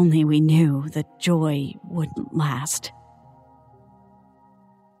 If only we knew the joy wouldn't last.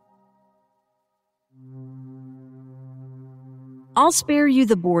 I'll spare you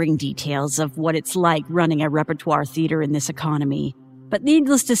the boring details of what it's like running a repertoire theater in this economy, but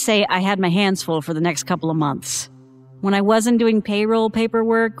needless to say, I had my hands full for the next couple of months. When I wasn't doing payroll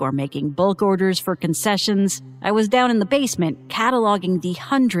paperwork or making bulk orders for concessions, I was down in the basement cataloging the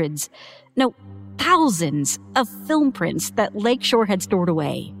thousands of film prints that Lakeshore had stored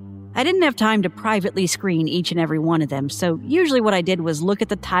away. I didn't have time to privately screen each and every one of them, so usually what I did was look at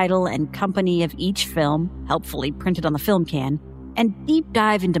the title and company of each film, helpfully printed on the film can, and deep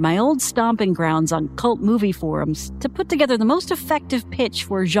dive into my old stomping grounds on cult movie forums to put together the most effective pitch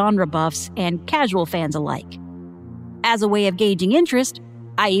for genre buffs and casual fans alike. As a way of gauging interest,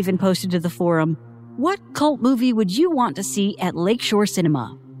 I even posted to the forum, "What cult movie would you want to see at Lakeshore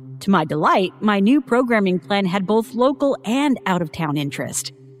Cinema?" To my delight, my new programming plan had both local and out-of-town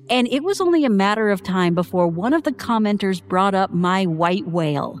interest. And it was only a matter of time before one of the commenters brought up my white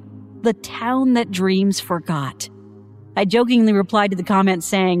whale, The Town That Dreams Forgot. I jokingly replied to the comment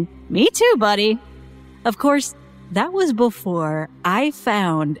saying, "Me too, buddy." Of course, that was before I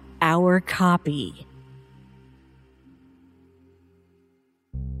found our copy.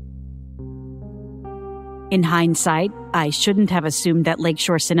 In hindsight, I shouldn't have assumed that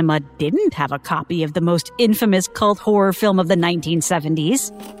Lakeshore Cinema didn't have a copy of the most infamous cult horror film of the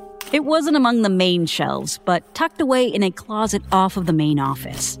 1970s. It wasn't among the main shelves, but tucked away in a closet off of the main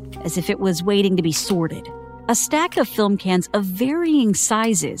office, as if it was waiting to be sorted. A stack of film cans of varying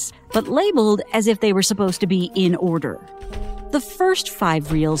sizes, but labeled as if they were supposed to be in order. The first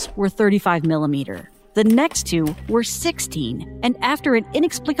 5 reels were 35mm. The next 2 were 16, and after an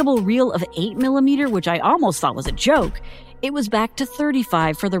inexplicable reel of 8mm, which I almost thought was a joke, it was back to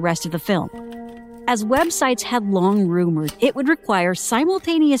 35 for the rest of the film. As websites had long rumored, it would require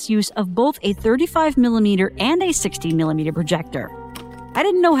simultaneous use of both a 35mm and a 16mm projector. I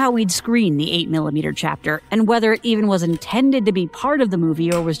didn't know how we'd screen the 8mm chapter, and whether it even was intended to be part of the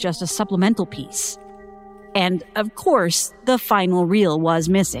movie or was just a supplemental piece. And, of course, the final reel was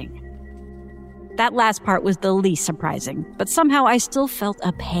missing. That last part was the least surprising, but somehow I still felt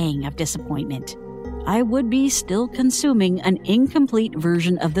a pang of disappointment. I would be still consuming an incomplete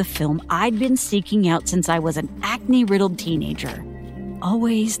version of the film I'd been seeking out since I was an acne-riddled teenager.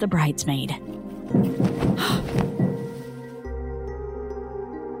 Always the bridesmaid.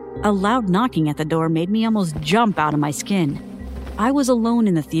 A loud knocking at the door made me almost jump out of my skin. I was alone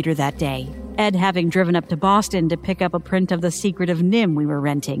in the theater that day, Ed having driven up to Boston to pick up a print of The Secret of Nim we were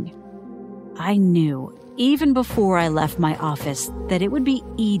renting. I knew, even before I left my office, that it would be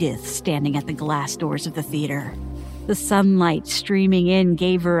Edith standing at the glass doors of the theater. The sunlight streaming in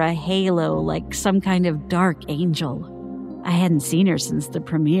gave her a halo like some kind of dark angel. I hadn't seen her since the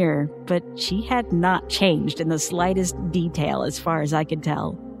premiere, but she had not changed in the slightest detail as far as I could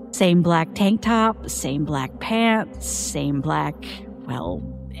tell. Same black tank top, same black pants, same black,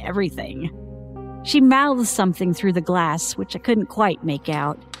 everything. She mouthed something through the glass, which I couldn't quite make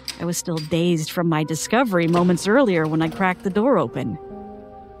out. I was still dazed from my discovery moments earlier when I cracked the door open.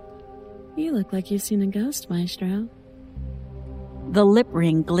 You look like you've seen a ghost, Maestro. The lip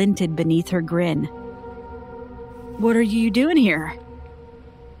ring glinted beneath her grin. What are you doing here?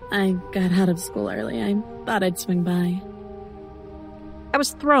 I got out of school early. I thought I'd swing by. I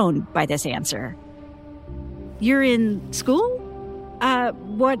was thrown by this answer. You're in school?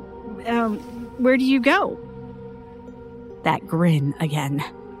 Where do you go? That grin again.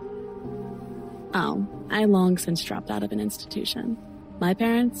 Oh, I long since dropped out of an institution. My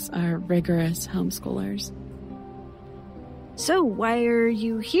parents are rigorous homeschoolers. So why are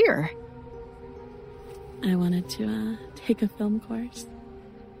you here? I wanted to take a film course.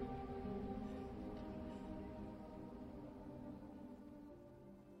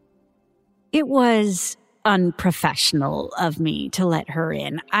 It was unprofessional of me to let her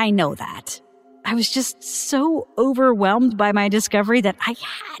in. I know that. I was just so overwhelmed by my discovery that I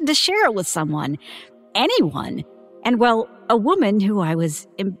had to share it with someone. Anyone. And well, a woman who I was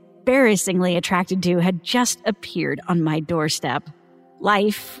embarrassingly attracted to had just appeared on my doorstep.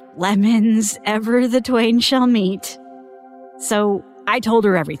 Life, lemons, ever the twain shall meet. So I told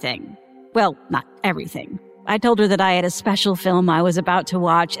her everything. Well, not everything. I told her that I had a special film I was about to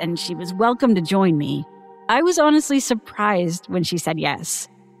watch and she was welcome to join me. I was honestly surprised when she said yes.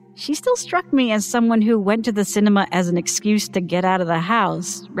 She still struck me as someone who went to the cinema as an excuse to get out of the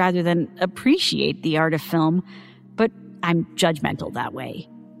house rather than appreciate the art of film, but I'm judgmental that way.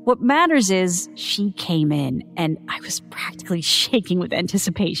 What matters is she came in and I was practically shaking with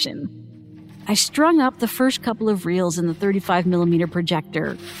anticipation. I strung up the first couple of reels in the 35mm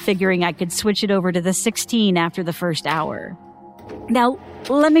projector, figuring I could switch it over to the 16 after the first hour. Now,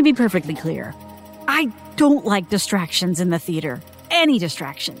 let me be perfectly clear. I don't like distractions in the theater. Any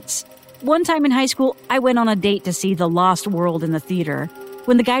distractions. One time in high school, I went on a date to see The Lost World in the theater.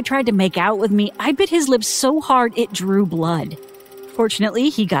 When the guy tried to make out with me, I bit his lips so hard it drew blood. Fortunately,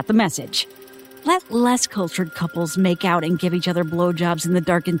 he got the message. Let less cultured couples make out and give each other blowjobs in the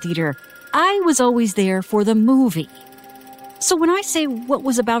darkened theater. I was always there for the movie. So when I say what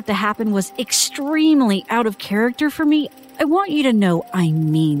was about to happen was extremely out of character for me, I want you to know I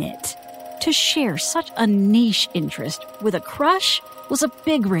mean it. To share such a niche interest with a crush was a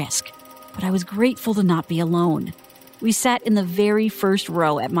big risk, but I was grateful to not be alone. We sat in the very first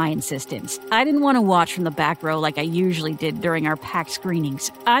row at my insistence. I didn't want to watch from the back row like I usually did during our packed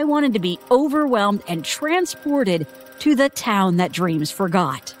screenings. I wanted to be overwhelmed and transported to the town that dreams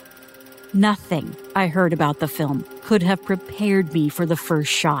forgot. Nothing I heard about the film could have prepared me for the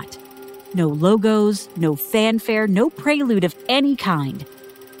first shot. No logos, no fanfare, no prelude of any kind.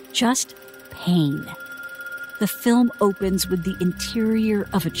 Just pain. The film opens with the interior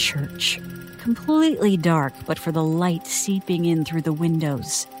of a church. Completely dark, but for the light seeping in through the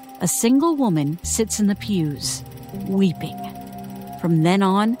windows. A single woman sits in the pews, weeping. From then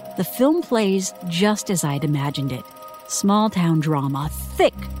on, the film plays just as I'd imagined it. Small-town drama,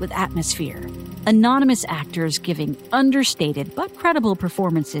 thick with atmosphere. Anonymous actors giving understated but credible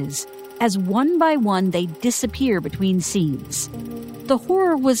performances as one by one they disappear between scenes. The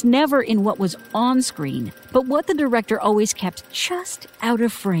horror was never in what was on screen, but what the director always kept just out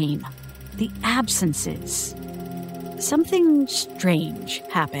of frame. The absences. Something strange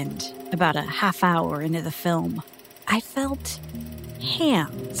happened about a half hour into the film. I felt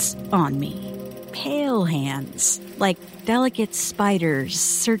hands on me. Pale hands, like delicate spiders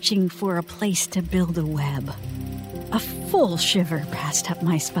searching for a place to build a web. A full shiver passed up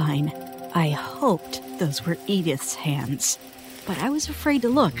my spine. I hoped those were Edith's hands, but I was afraid to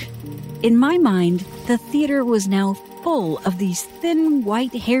look. In my mind, the theater was now full of these thin,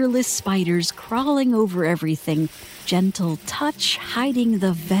 white, hairless spiders crawling over everything, gentle touch hiding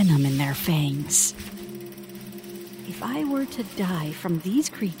the venom in their fangs. If I were to die from these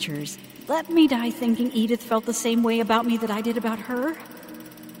creatures, let me die thinking Edith felt the same way about me that I did about her.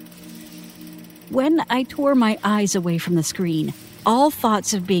 When I tore my eyes away from the screen, all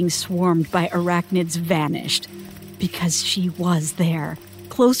thoughts of being swarmed by arachnids vanished, because she was there,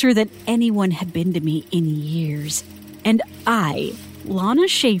 closer than anyone had been to me in years. And I, Lana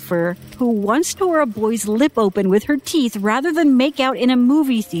Schaefer, who once tore a boy's lip open with her teeth rather than make out in a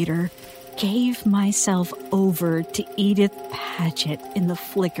movie theater, gave myself over to Edith Paget in the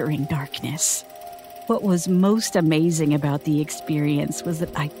flickering darkness. What was most amazing about the experience was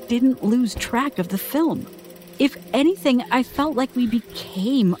that I didn't lose track of the film. If anything, I felt like we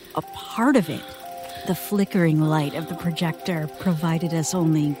became a part of it. The flickering light of the projector provided us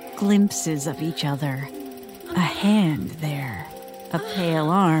only glimpses of each other. A hand there, a pale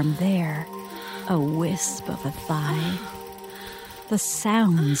arm there, a wisp of a thigh. The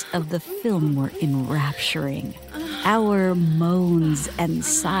sounds of the film were enrapturing. Our moans and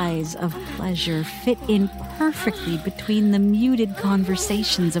sighs of pleasure fit in perfectly between the muted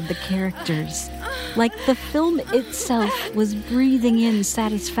conversations of the characters, like the film itself was breathing in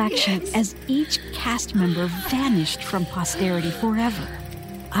satisfaction as each cast member vanished from posterity forever.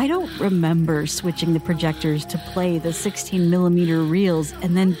 I don't remember switching the projectors to play the 16mm reels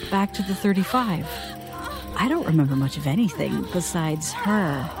and then back to the 35. I don't remember much of anything besides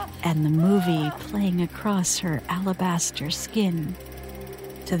her and the movie playing across her alabaster skin.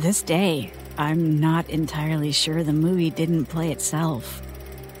 To this day, I'm not entirely sure the movie didn't play itself.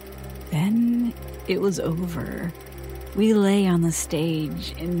 Then it was over. We lay on the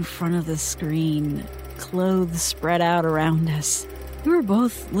stage in front of the screen, clothes spread out around us. We were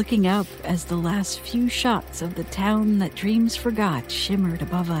both looking up as the last few shots of the town that dreams forgot shimmered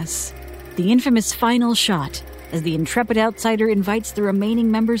above us. The infamous final shot, as the intrepid outsider invites the remaining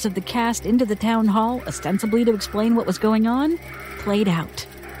members of the cast into the town hall, ostensibly to explain what was going on, played out.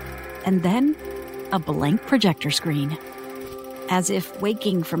 And then, a blank projector screen. As if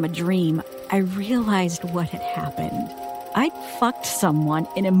waking from a dream, I realized what had happened. I'd fucked someone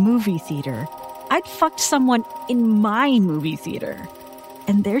in a movie theater. I'd fucked someone in my movie theater.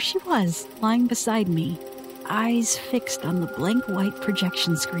 And there she was, lying beside me, eyes fixed on the blank white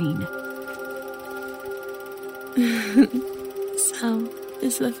projection screen. So,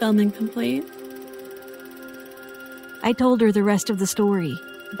 is the filming complete? I told her the rest of the story.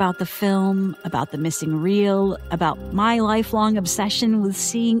 About the film, about the missing reel, about my lifelong obsession with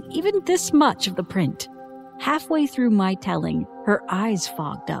seeing even this much of the print. Halfway through my telling, her eyes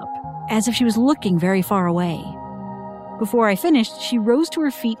fogged up, as if she was looking very far away. Before I finished, she rose to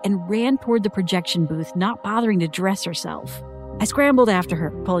her feet and ran toward the projection booth, not bothering to dress herself. I scrambled after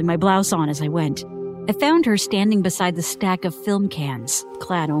her, pulling my blouse on as I went. I found her standing beside the stack of film cans,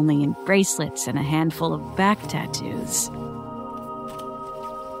 clad only in bracelets and a handful of back tattoos.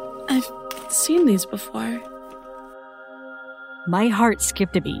 I've seen these before. My heart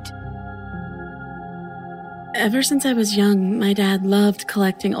skipped a beat. Ever since I was young, my dad loved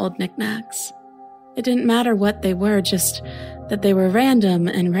collecting old knickknacks. It didn't matter what they were, just that they were random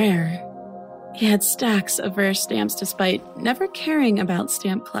and rare. He had stacks of rare stamps despite never caring about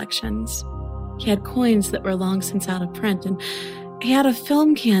stamp collections. He had coins that were long since out of print, and he had a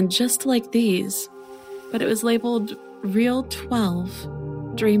film can just like these, but it was labeled Reel 12,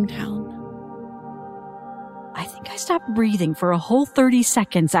 Dreamtown. I think I stopped breathing for a whole 30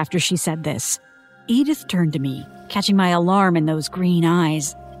 seconds after she said this. Edith turned to me, catching my alarm in those green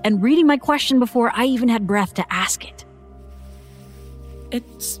eyes, and reading my question before I even had breath to ask it.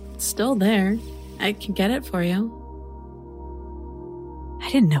 It's still there. I can get it for you. I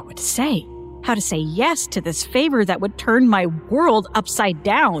didn't know what to say. How to say yes to this favor that would turn my world upside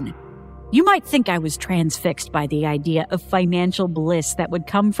down. You might think I was transfixed by the idea of financial bliss that would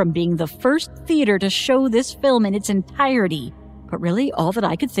come from being the first theater to show this film in its entirety. But really, all that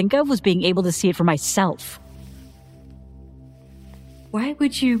I could think of was being able to see it for myself. Why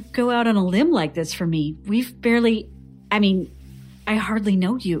would you go out on a limb like this for me? I hardly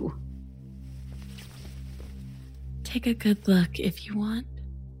know you. Take a good look if you want.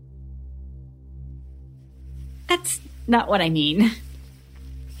 That's not what I mean.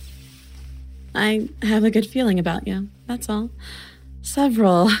 I have a good feeling about you, that's all.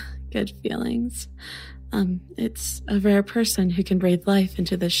 Several good feelings. It's a rare person who can breathe life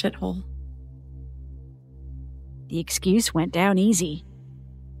into this shithole. The excuse went down easy.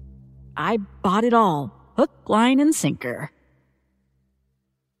 I bought it all, hook, line, and sinker.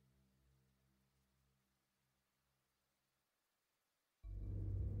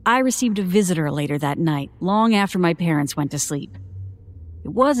 I received a visitor later that night, long after my parents went to sleep. It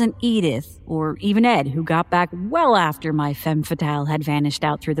wasn't Edith or even Ed, who got back well after my femme fatale had vanished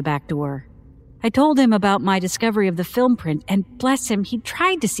out through the back door. I told him about my discovery of the film print, and bless him, he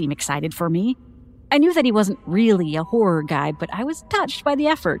tried to seem excited for me. I knew that he wasn't really a horror guy, but I was touched by the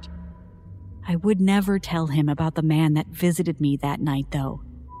effort. I would never tell him about the man that visited me that night, though.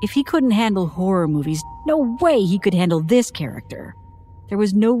 If he couldn't handle horror movies, no way he could handle this character. There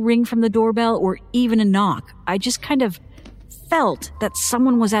was no ring from the doorbell or even a knock. I just kind of felt that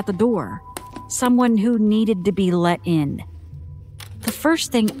someone was at the door. Someone who needed to be let in. The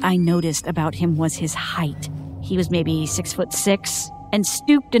first thing I noticed about him was his height. He was maybe 6'6" and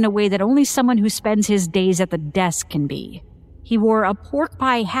stooped in a way that only someone who spends his days at the desk can be. He wore a pork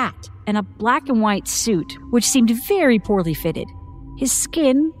pie hat and a black and white suit, which seemed very poorly fitted. His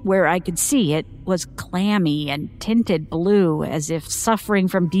skin, where I could see it, was clammy and tinted blue as if suffering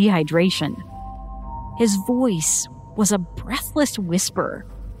from dehydration. His voice was a breathless whisper.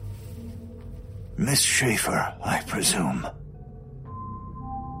 Miss Schaefer, I presume.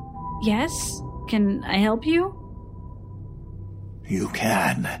 Yes? Can I help you? You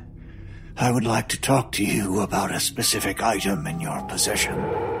can. I would like to talk to you about a specific item in your possession.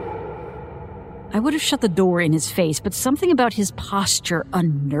 I would have shut the door in his face, but something about his posture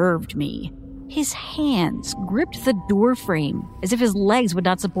unnerved me. His hands gripped the door frame as if his legs would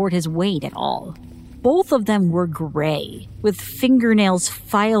not support his weight at all. Both of them were gray, with fingernails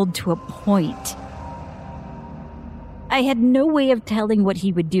filed to a point. I had no way of telling what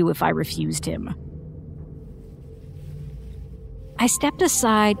he would do if I refused him. I stepped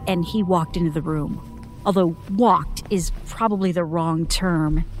aside and he walked into the room. Although walked is probably the wrong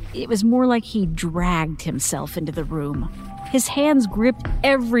term. It was more like he dragged himself into the room. His hands gripped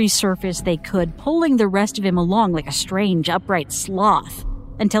every surface they could, pulling the rest of him along like a strange, upright sloth,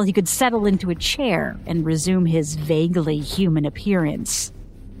 until he could settle into a chair and resume his vaguely human appearance.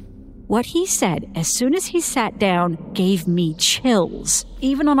 What he said as soon as he sat down gave me chills,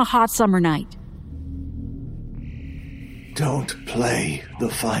 even on a hot summer night. Don't play the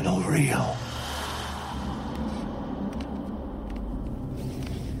final reel.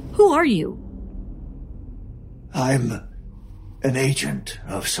 Who are you? I'm an agent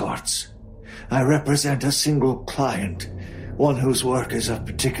of sorts. I represent a single client, one whose work is of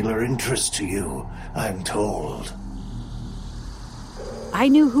particular interest to you, I'm told. I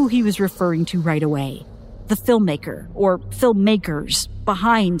knew who he was referring to right away. The filmmaker, or filmmakers,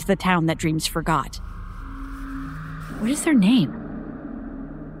 behind The Town That Dreams Forgot. What is their name?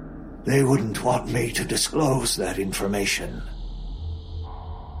 They wouldn't want me to disclose that information.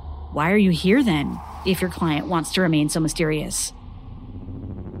 Why are you here then, if your client wants to remain so mysterious?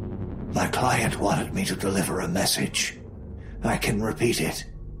 My client wanted me to deliver a message. I can repeat it.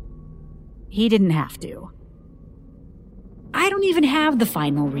 He didn't have to. I don't even have the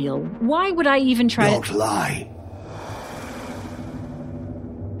final reel. Why would I even try to— Don't lie.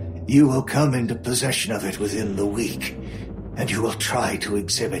 You will come into possession of it within the week, and you will try to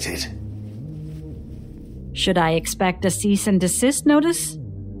exhibit it. Should I expect a cease and desist notice?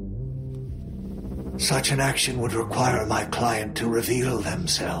 Such an action would require my client to reveal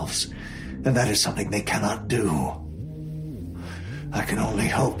themselves, and that is something they cannot do. I can only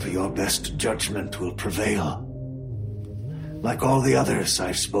hope your best judgment will prevail. Like all the others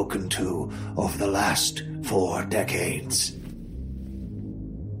I've spoken to over the last 4 decades.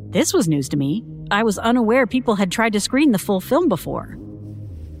 This was news to me. I was unaware people had tried to screen the full film before.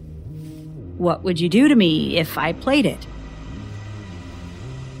 What would you do to me if I played it?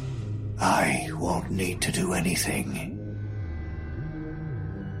 I won't need to do anything.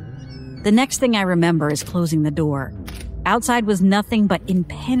 The next thing I remember is closing the door. Outside was nothing but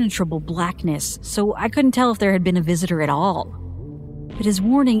impenetrable blackness, so I couldn't tell if there had been a visitor at all. But his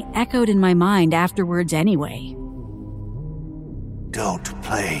warning echoed in my mind afterwards anyway. Don't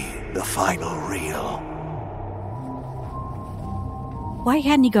play the final reel. Why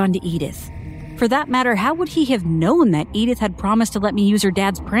hadn't he gone to Edith? For that matter, how would he have known that Edith had promised to let me use her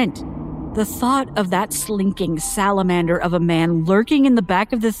dad's print? The thought of that slinking salamander of a man lurking in the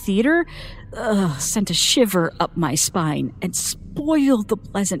back of the theater sent a shiver up my spine and spoiled the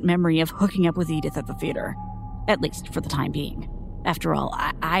pleasant memory of hooking up with Edith at the theater. At least for the time being. After all,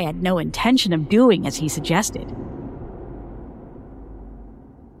 I had no intention of doing as he suggested.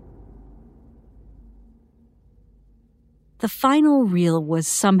 The final reel was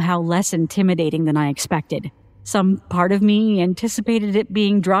somehow less intimidating than I expected. Some part of me anticipated it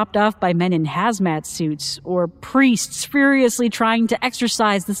being dropped off by men in hazmat suits or priests furiously trying to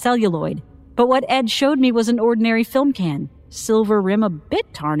exorcise the celluloid. But what Ed showed me was an ordinary film can. Silver rim a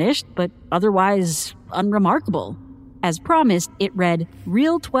bit tarnished, but otherwise unremarkable. As promised, it read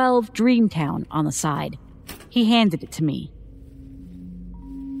Reel 12 Dreamtown on the side. He handed it to me.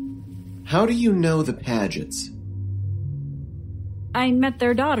 How do you know the Pagets? I met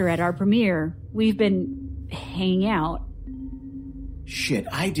their daughter at our premiere. We've been hanging out. Shit,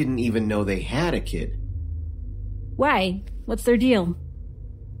 I didn't even know they had a kid. Why? What's their deal?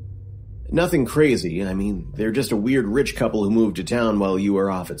 Nothing crazy. I mean, they're just a weird rich couple who moved to town while you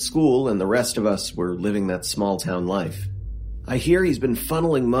were off at school, and the rest of us were living that small town life. I hear he's been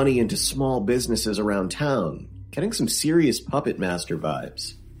funneling money into small businesses around town, getting some serious puppet master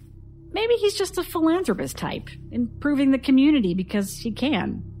vibes. Maybe he's just a philanthropist type, improving the community because he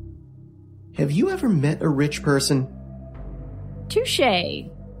can. Have you ever met a rich person?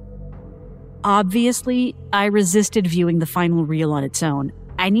 Touché. Obviously, I resisted viewing the final reel on its own.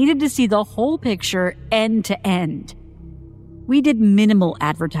 I needed to see the whole picture end to end. We did minimal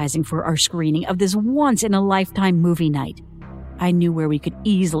advertising for our screening of this once-in-a-lifetime movie night. I knew where we could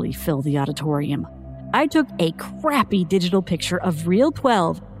easily fill the auditorium. I took a crappy digital picture of Reel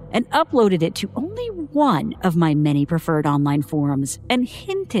 12 and uploaded it to only one of my many preferred online forums and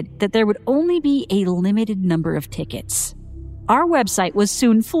hinted that there would only be a limited number of tickets. Our website was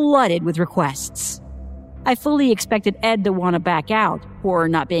soon flooded with requests. I fully expected Ed to want to back out, horror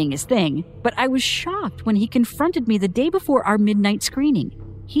not being his thing, but I was shocked when he confronted me the day before our midnight screening.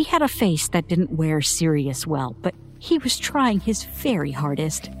 He had a face that didn't wear serious well, but he was trying his very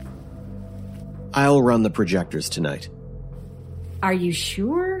hardest. I'll run the projectors tonight. Are you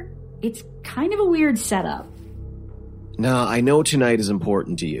sure? It's kind of a weird setup. Nah, I know tonight is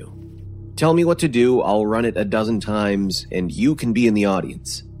important to you. Tell me what to do, I'll run it 12 times, and you can be in the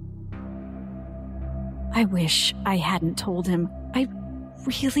audience. I wish I hadn't told him. I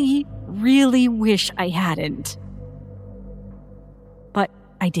really, really wish I hadn't. But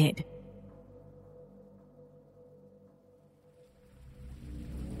I did.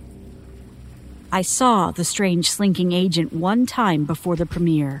 I saw the strange slinking agent one time before the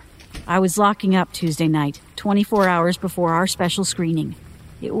premiere. I was locking up Tuesday night, 24 hours before our special screening.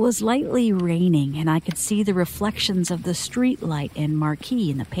 It was lightly raining, and I could see the reflections of the street light and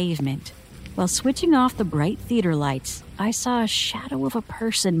marquee in the pavement. While switching off the bright theater lights, I saw a shadow of a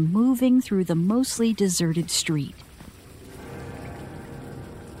person moving through the mostly deserted street.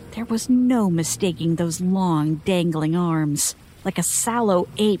 There was no mistaking those long, dangling arms, like a sallow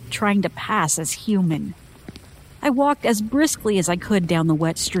ape trying to pass as human. I walked as briskly as I could down the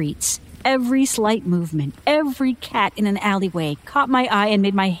wet streets. Every slight movement, every cat in an alleyway caught my eye and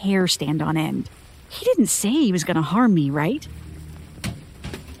made my hair stand on end. He didn't say he was going to harm me, right?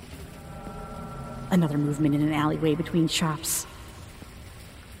 Another movement in an alleyway between shops.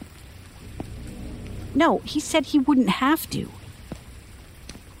 No, he said he wouldn't have to.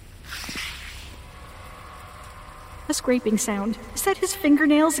 A scraping sound. Is that his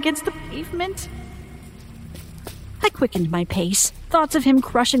fingernails against the pavement? I quickened my pace. Thoughts of him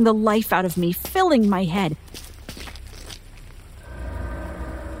crushing the life out of me, filling my head.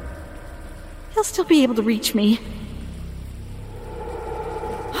 He'll still be able to reach me.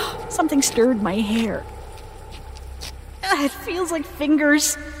 Something stirred my hair. It feels like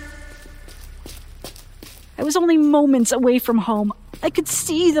fingers. I was only moments away from home. I could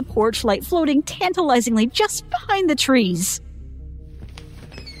see the porch light floating tantalizingly just behind the trees.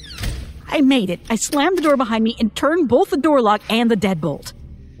 I made it. I slammed the door behind me and turned both the door lock and the deadbolt.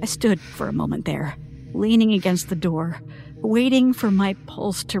 I stood for a moment there, leaning against the door, waiting for my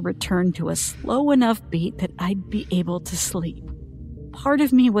pulse to return to a slow enough beat that I'd be able to sleep. Part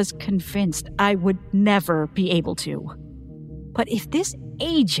of me was convinced I would never be able to. But if this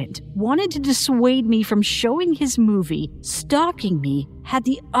agent wanted to dissuade me from showing his movie, stalking me had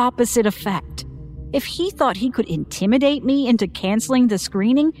the opposite effect. If he thought he could intimidate me into canceling the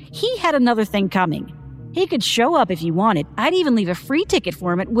screening, he had another thing coming. He could show up if he wanted. I'd even leave a free ticket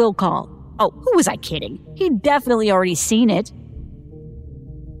for him at will call. Oh, who was I kidding? He'd definitely already seen it.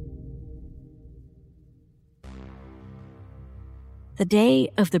 The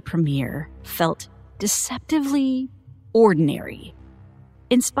day of the premiere felt deceptively ordinary.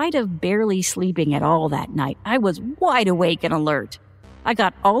 In spite of barely sleeping at all that night, I was wide awake and alert. I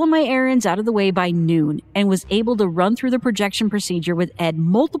got all of my errands out of the way by noon and was able to run through the projection procedure with Ed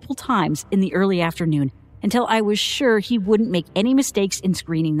multiple times in the early afternoon until I was sure he wouldn't make any mistakes in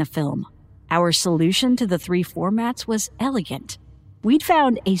screening the film. Our solution to the 3 formats was elegant. We'd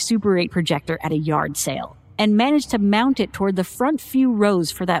found a Super 8 projector at a yard sale and managed to mount it toward the front few rows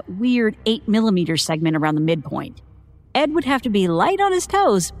for that weird 8mm segment around the midpoint. Ed would have to be light on his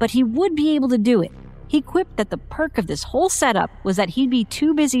toes, but he would be able to do it. He quipped that the perk of this whole setup was that he'd be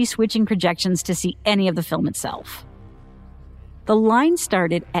too busy switching projections to see any of the film itself. The line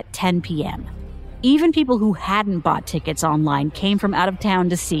started at 10 p.m. Even people who hadn't bought tickets online came from out of town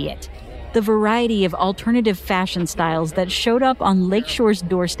to see it. The variety of alternative fashion styles that showed up on Lakeshore's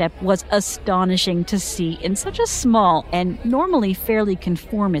doorstep was astonishing to see in such a small and normally fairly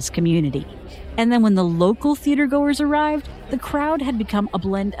conformist community. And then when the local theatergoers arrived, the crowd had become a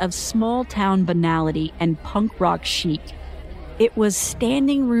blend of small-town banality and punk rock chic. It was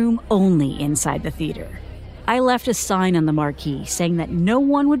standing room only inside the theater. I left a sign on the marquee saying that no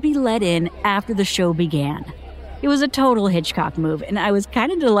one would be let in after the show began. It was a total Hitchcock move, and I was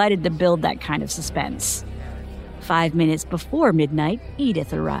kind of delighted to build that kind of suspense. 5 minutes before midnight,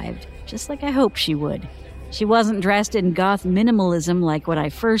 Edith arrived, just like I hoped she would. She wasn't dressed in goth minimalism like when I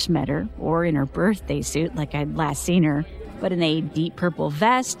first met her, or in her birthday suit like I'd last seen her, but in a deep purple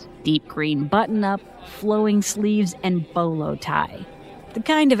vest, deep green button-up, flowing sleeves, and bolo tie. The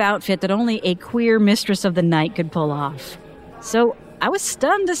kind of outfit that only a queer mistress of the night could pull off. So I was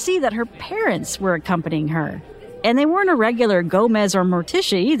stunned to see that her parents were accompanying her. And they weren't a regular Gomez or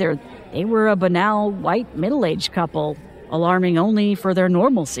Morticia either. They were a banal, white, middle-aged couple, alarming only for their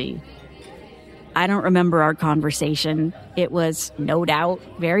normalcy. I don't remember our conversation. It was, no doubt,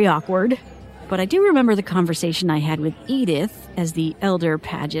 very awkward. But I do remember the conversation I had with Edith as the elder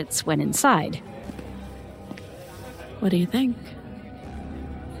Pagets went inside. What do you think?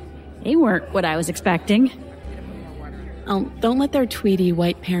 They weren't what I was expecting. Oh, don't let their tweedy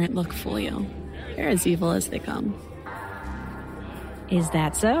white parent look fool you. They're as evil as they come. Is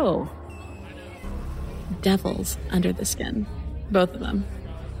that so? Devils under the skin. Both of them.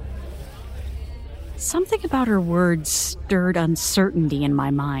 Something about her words stirred uncertainty in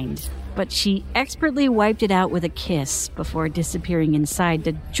my mind, but she expertly wiped it out with a kiss before disappearing inside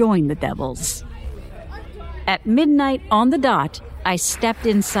to join the devils. At midnight on the dot, I stepped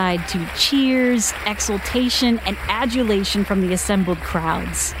inside to cheers, exultation, and adulation from the assembled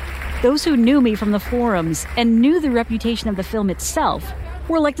crowds. Those who knew me from the forums and knew the reputation of the film itself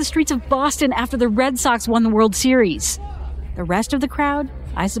were like the streets of Boston after the Red Sox won the World Series. The rest of the crowd,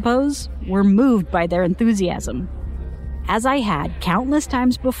 I suppose, were moved by their enthusiasm. As I had countless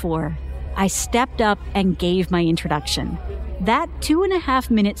times before, I stepped up and gave my introduction. That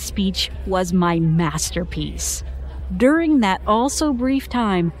 2.5-minute speech was my masterpiece. During that also-brief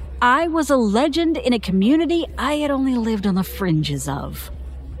time, I was a legend in a community I had only lived on the fringes of.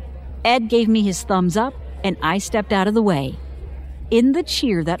 Ed gave me his thumbs up, and I stepped out of the way. In the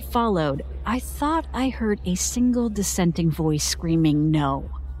cheer that followed, I thought I heard a single dissenting voice screaming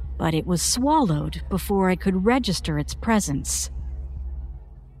no, but it was swallowed before I could register its presence.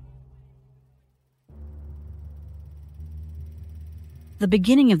 The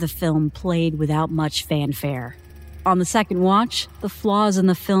beginning of the film played without much fanfare. On the second watch, the flaws in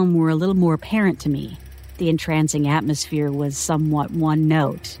the film were a little more apparent to me. The entrancing atmosphere was somewhat one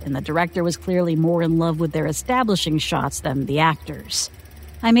note, and the director was clearly more in love with their establishing shots than the actors.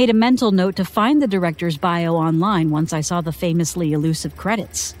 I made a mental note to find the director's bio online once I saw the famously elusive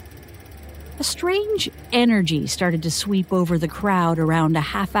credits. A strange energy started to sweep over the crowd around a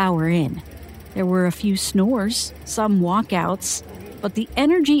half hour in. There were a few snores, some walkouts, but the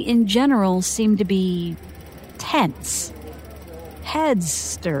energy in general seemed to be tense. Heads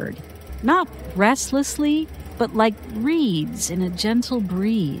stirred, not restlessly, but like reeds in a gentle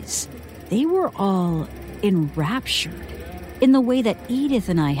breeze. They were all enraptured, in the way that Edith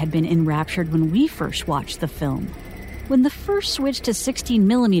and I had been enraptured when we first watched the film. When the first switch to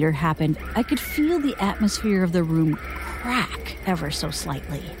 16mm happened, I could feel the atmosphere of the room crack ever so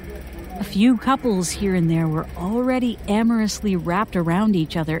slightly. A few couples here and there were already amorously wrapped around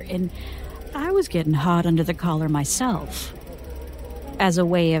each other, and I was getting hot under the collar myself. As a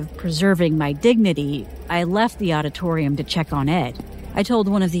way of preserving my dignity, I left the auditorium to check on Ed. I told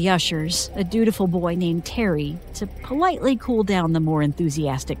one of the ushers, a dutiful boy named Terry, to politely cool down the more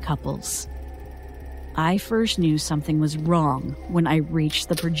enthusiastic couples. I first knew something was wrong when I reached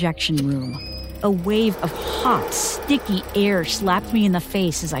the projection room. A wave of hot, sticky air slapped me in the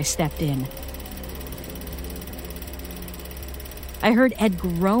face as I stepped in. I heard Ed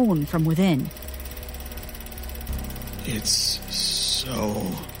groan from within. It's so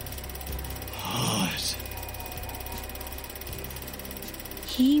hot.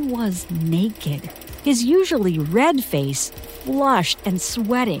 He was naked, his usually red face flushed and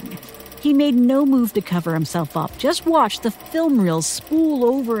sweating. He made no move to cover himself up, just watched the film reels spool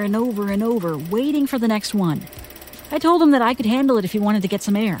over and over and over, waiting for the next one. I told him that I could handle it if he wanted to get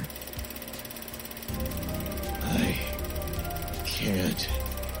some air. I can't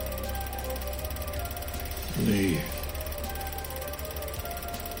leave.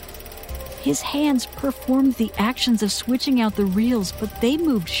 His hands performed the actions of switching out the reels, but they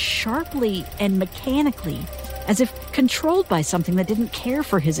moved sharply and mechanically, as if controlled by something that didn't care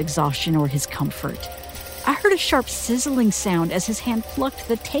for his exhaustion or his comfort. I heard a sharp sizzling sound as his hand plucked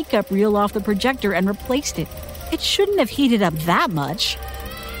the take-up reel off the projector and replaced it. It shouldn't have heated up that much.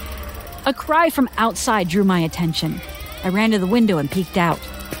 A cry from outside drew my attention. I ran to the window and peeked out.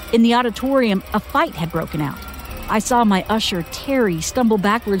 In the auditorium, a fight had broken out. I saw my usher, Terry, stumble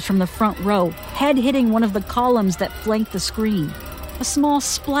backwards from the front row, head hitting one of the columns that flanked the screen. A small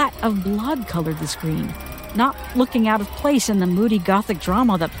splat of blood colored the screen, not looking out of place in the moody gothic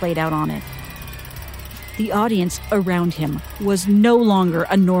drama that played out on it. The audience around him was no longer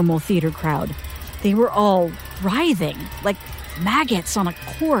a normal theater crowd. They were all writhing, like maggots on a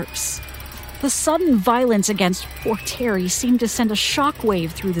corpse. The sudden violence against poor Terry seemed to send a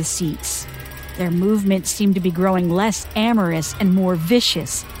shockwave through the seats. Their movements seemed to be growing less amorous and more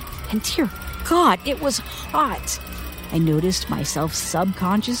vicious. And dear God, it was hot. I noticed myself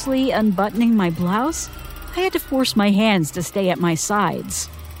subconsciously unbuttoning my blouse. I had to force my hands to stay at my sides.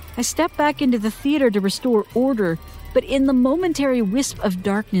 I stepped back into the theater to restore order, but in the momentary wisp of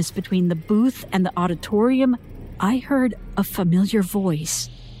darkness between the booth and the auditorium, I heard a familiar voice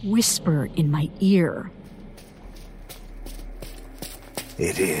whisper in my ear.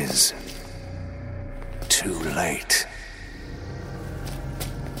 It is too late.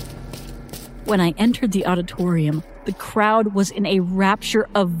 When I entered the auditorium, the crowd was in a rapture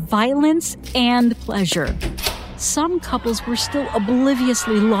of violence and pleasure. Some couples were still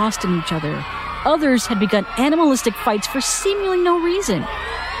obliviously lost in each other. Others had begun animalistic fights for seemingly no reason.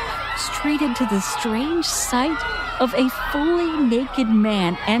 Straight into the strange sight of a fully naked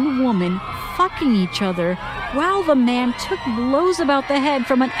man and woman fucking each other while the man took blows about the head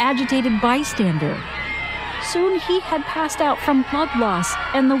from an agitated bystander. Soon he had passed out from blood loss,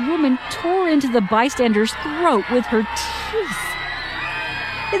 and the woman tore into the bystander's throat with her teeth.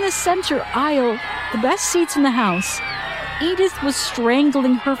 In the center aisle, the best seats in the house, Edith was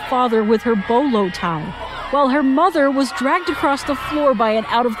strangling her father with her bolo tie, while her mother was dragged across the floor by an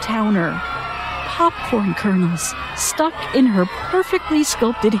out-of-towner. Popcorn kernels stuck in her perfectly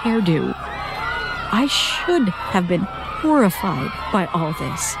sculpted hairdo. I should have been horrified by all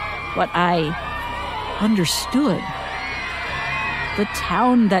this, but I understood. The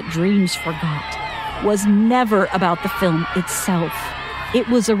Town That Dreams Forgot was never about the film itself. It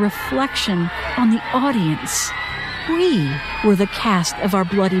was a reflection on the audience. We were the cast of our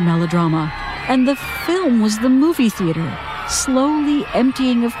bloody melodrama, and the film was the movie theater, slowly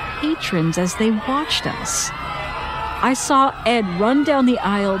emptying of patrons as they watched us. I saw Ed run down the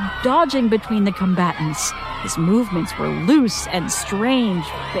aisle, dodging between the combatants. His movements were loose and strange,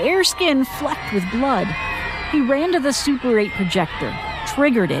 bare skin flecked with blood. He ran to the Super 8 projector,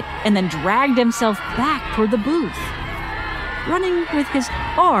 triggered it, and then dragged himself back toward the booth, running with his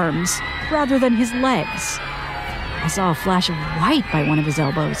arms rather than his legs. I saw a flash of white by one of his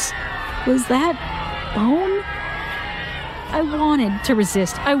elbows. Was that bone? I wanted to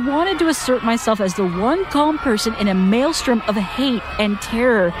resist. I wanted to assert myself as the one calm person in a maelstrom of hate and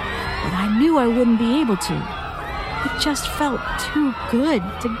terror, but I knew I wouldn't be able to. It just felt too good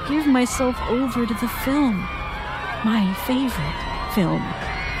to give myself over to the film. My favorite film.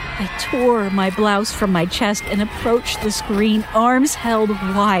 I tore my blouse from my chest and approached the screen, arms held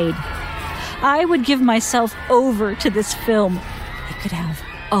wide. I would give myself over to this film. It could have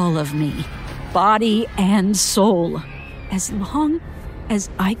all of me, body and soul, as long as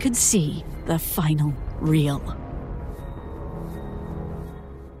I could see the final reel.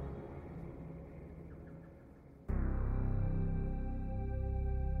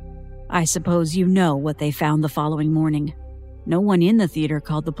 I suppose you know what they found the following morning. No one in the theater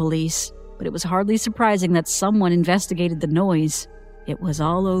called the police, but it was hardly surprising that someone investigated the noise. It was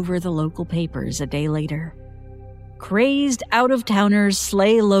all over the local papers a day later. Crazed out-of-towners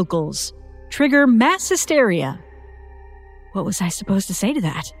slay locals. Trigger mass hysteria. What was I supposed to say to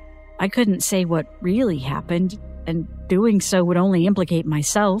that? I couldn't say what really happened, and doing so would only implicate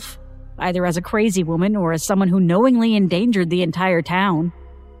myself, either as a crazy woman or as someone who knowingly endangered the entire town.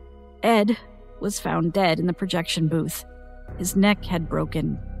 Ed was found dead in the projection booth. His neck had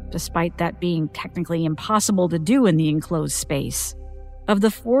broken, despite that being technically impossible to do in the enclosed space. Of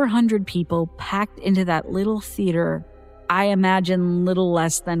the 400 people packed into that little theater, I imagine little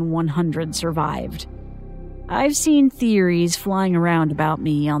less than 100 survived. I've seen theories flying around about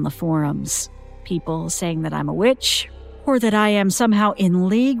me on the forums. People saying that I'm a witch, or that I am somehow in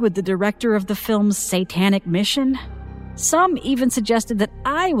league with the director of the film's satanic mission. Some even suggested that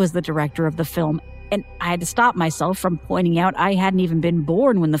I was the director of the film, and I had to stop myself from pointing out I hadn't even been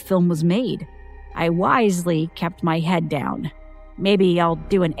born when the film was made. I wisely kept my head down. Maybe I'll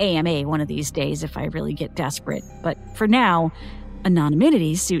do an AMA one of these days if I really get desperate, but for now,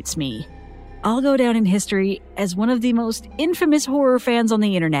 anonymity suits me. I'll go down in history as one of the most infamous horror fans on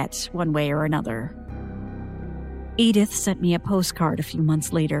the internet, one way or another. Edith sent me a postcard a few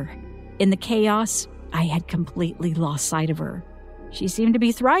months later. In the chaos, I had completely lost sight of her. She seemed to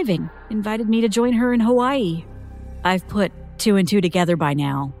be thriving, invited me to join her in Hawaii. I've put two and two together by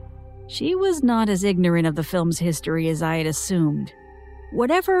now. She was not as ignorant of the film's history as I had assumed.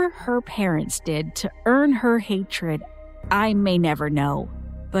 Whatever her parents did to earn her hatred, I may never know.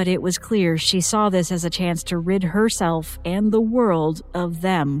 But it was clear she saw this as a chance to rid herself and the world of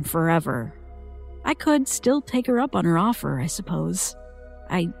them forever. I could still take her up on her offer, I suppose.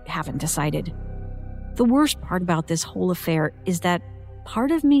 I haven't decided. The worst part about this whole affair is that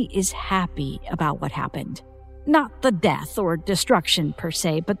part of me is happy about what happened. Not the death or destruction per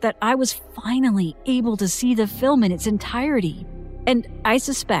se, but that I was finally able to see the film in its entirety. And I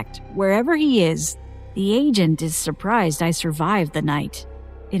suspect, wherever he is, the agent is surprised I survived the night.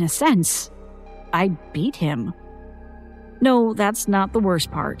 In a sense, I beat him. No, that's not the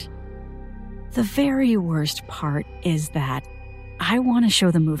worst part. The very worst part is that I want to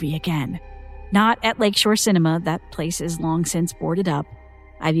show the movie again. Not at Lakeshore Cinema, that place is long since boarded up.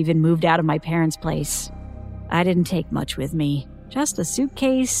 I've even moved out of my parents' place. I didn't take much with me. Just a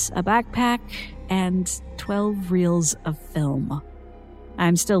suitcase, a backpack, and 12 reels of film.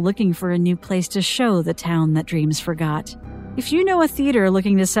 I'm still looking for a new place to show The Town That Dreams Forgot. If you know a theater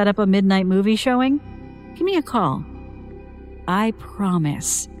looking to set up a midnight movie showing, give me a call. I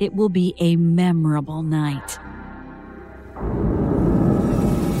promise it will be a memorable night.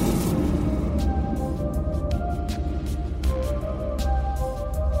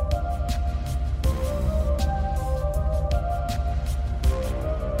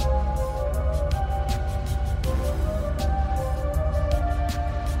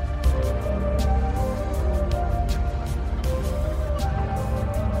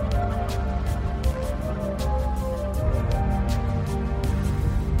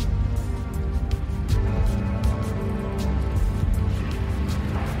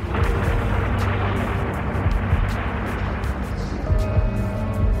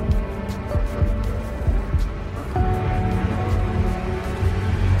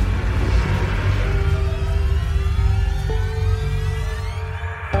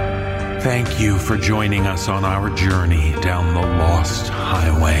 Thank you for joining us on our journey down the Lost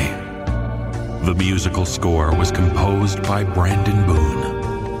Highway. The musical score was composed by Brandon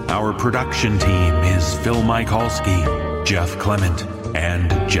Boone. Our production team is Phil Michalski, Jeff Clement, and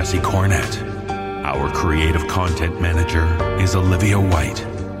Jesse Cornett. Our creative content manager is Olivia White.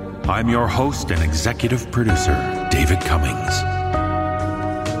 I'm your host and executive producer, David Cummings.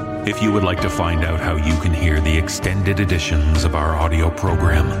 If you would like to find out how you can hear the extended editions of our audio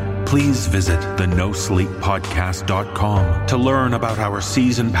program, please visit the NoSleepPodcast.com to learn about our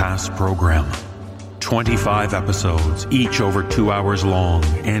Season Pass program. 25 episodes, each over 2 hours long,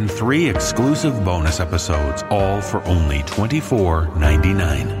 and 3 exclusive bonus episodes, all for only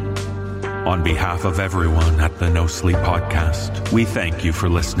 $24.99. On behalf of everyone at the No Sleep Podcast, we thank you for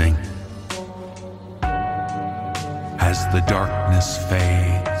listening. As the darkness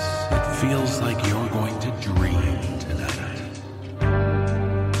fades, it feels like you're going to dream tonight.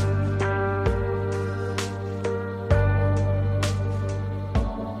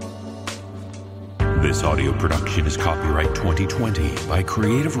 This audio production is copyright 2020 by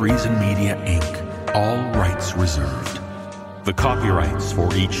Creative Reason Media, Inc., all rights reserved. The copyrights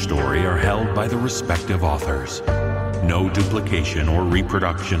for each story are held by the respective authors. No duplication or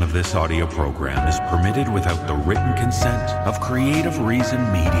reproduction of this audio program is permitted without the written consent of Creative Reason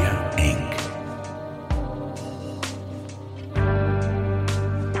Media, Inc.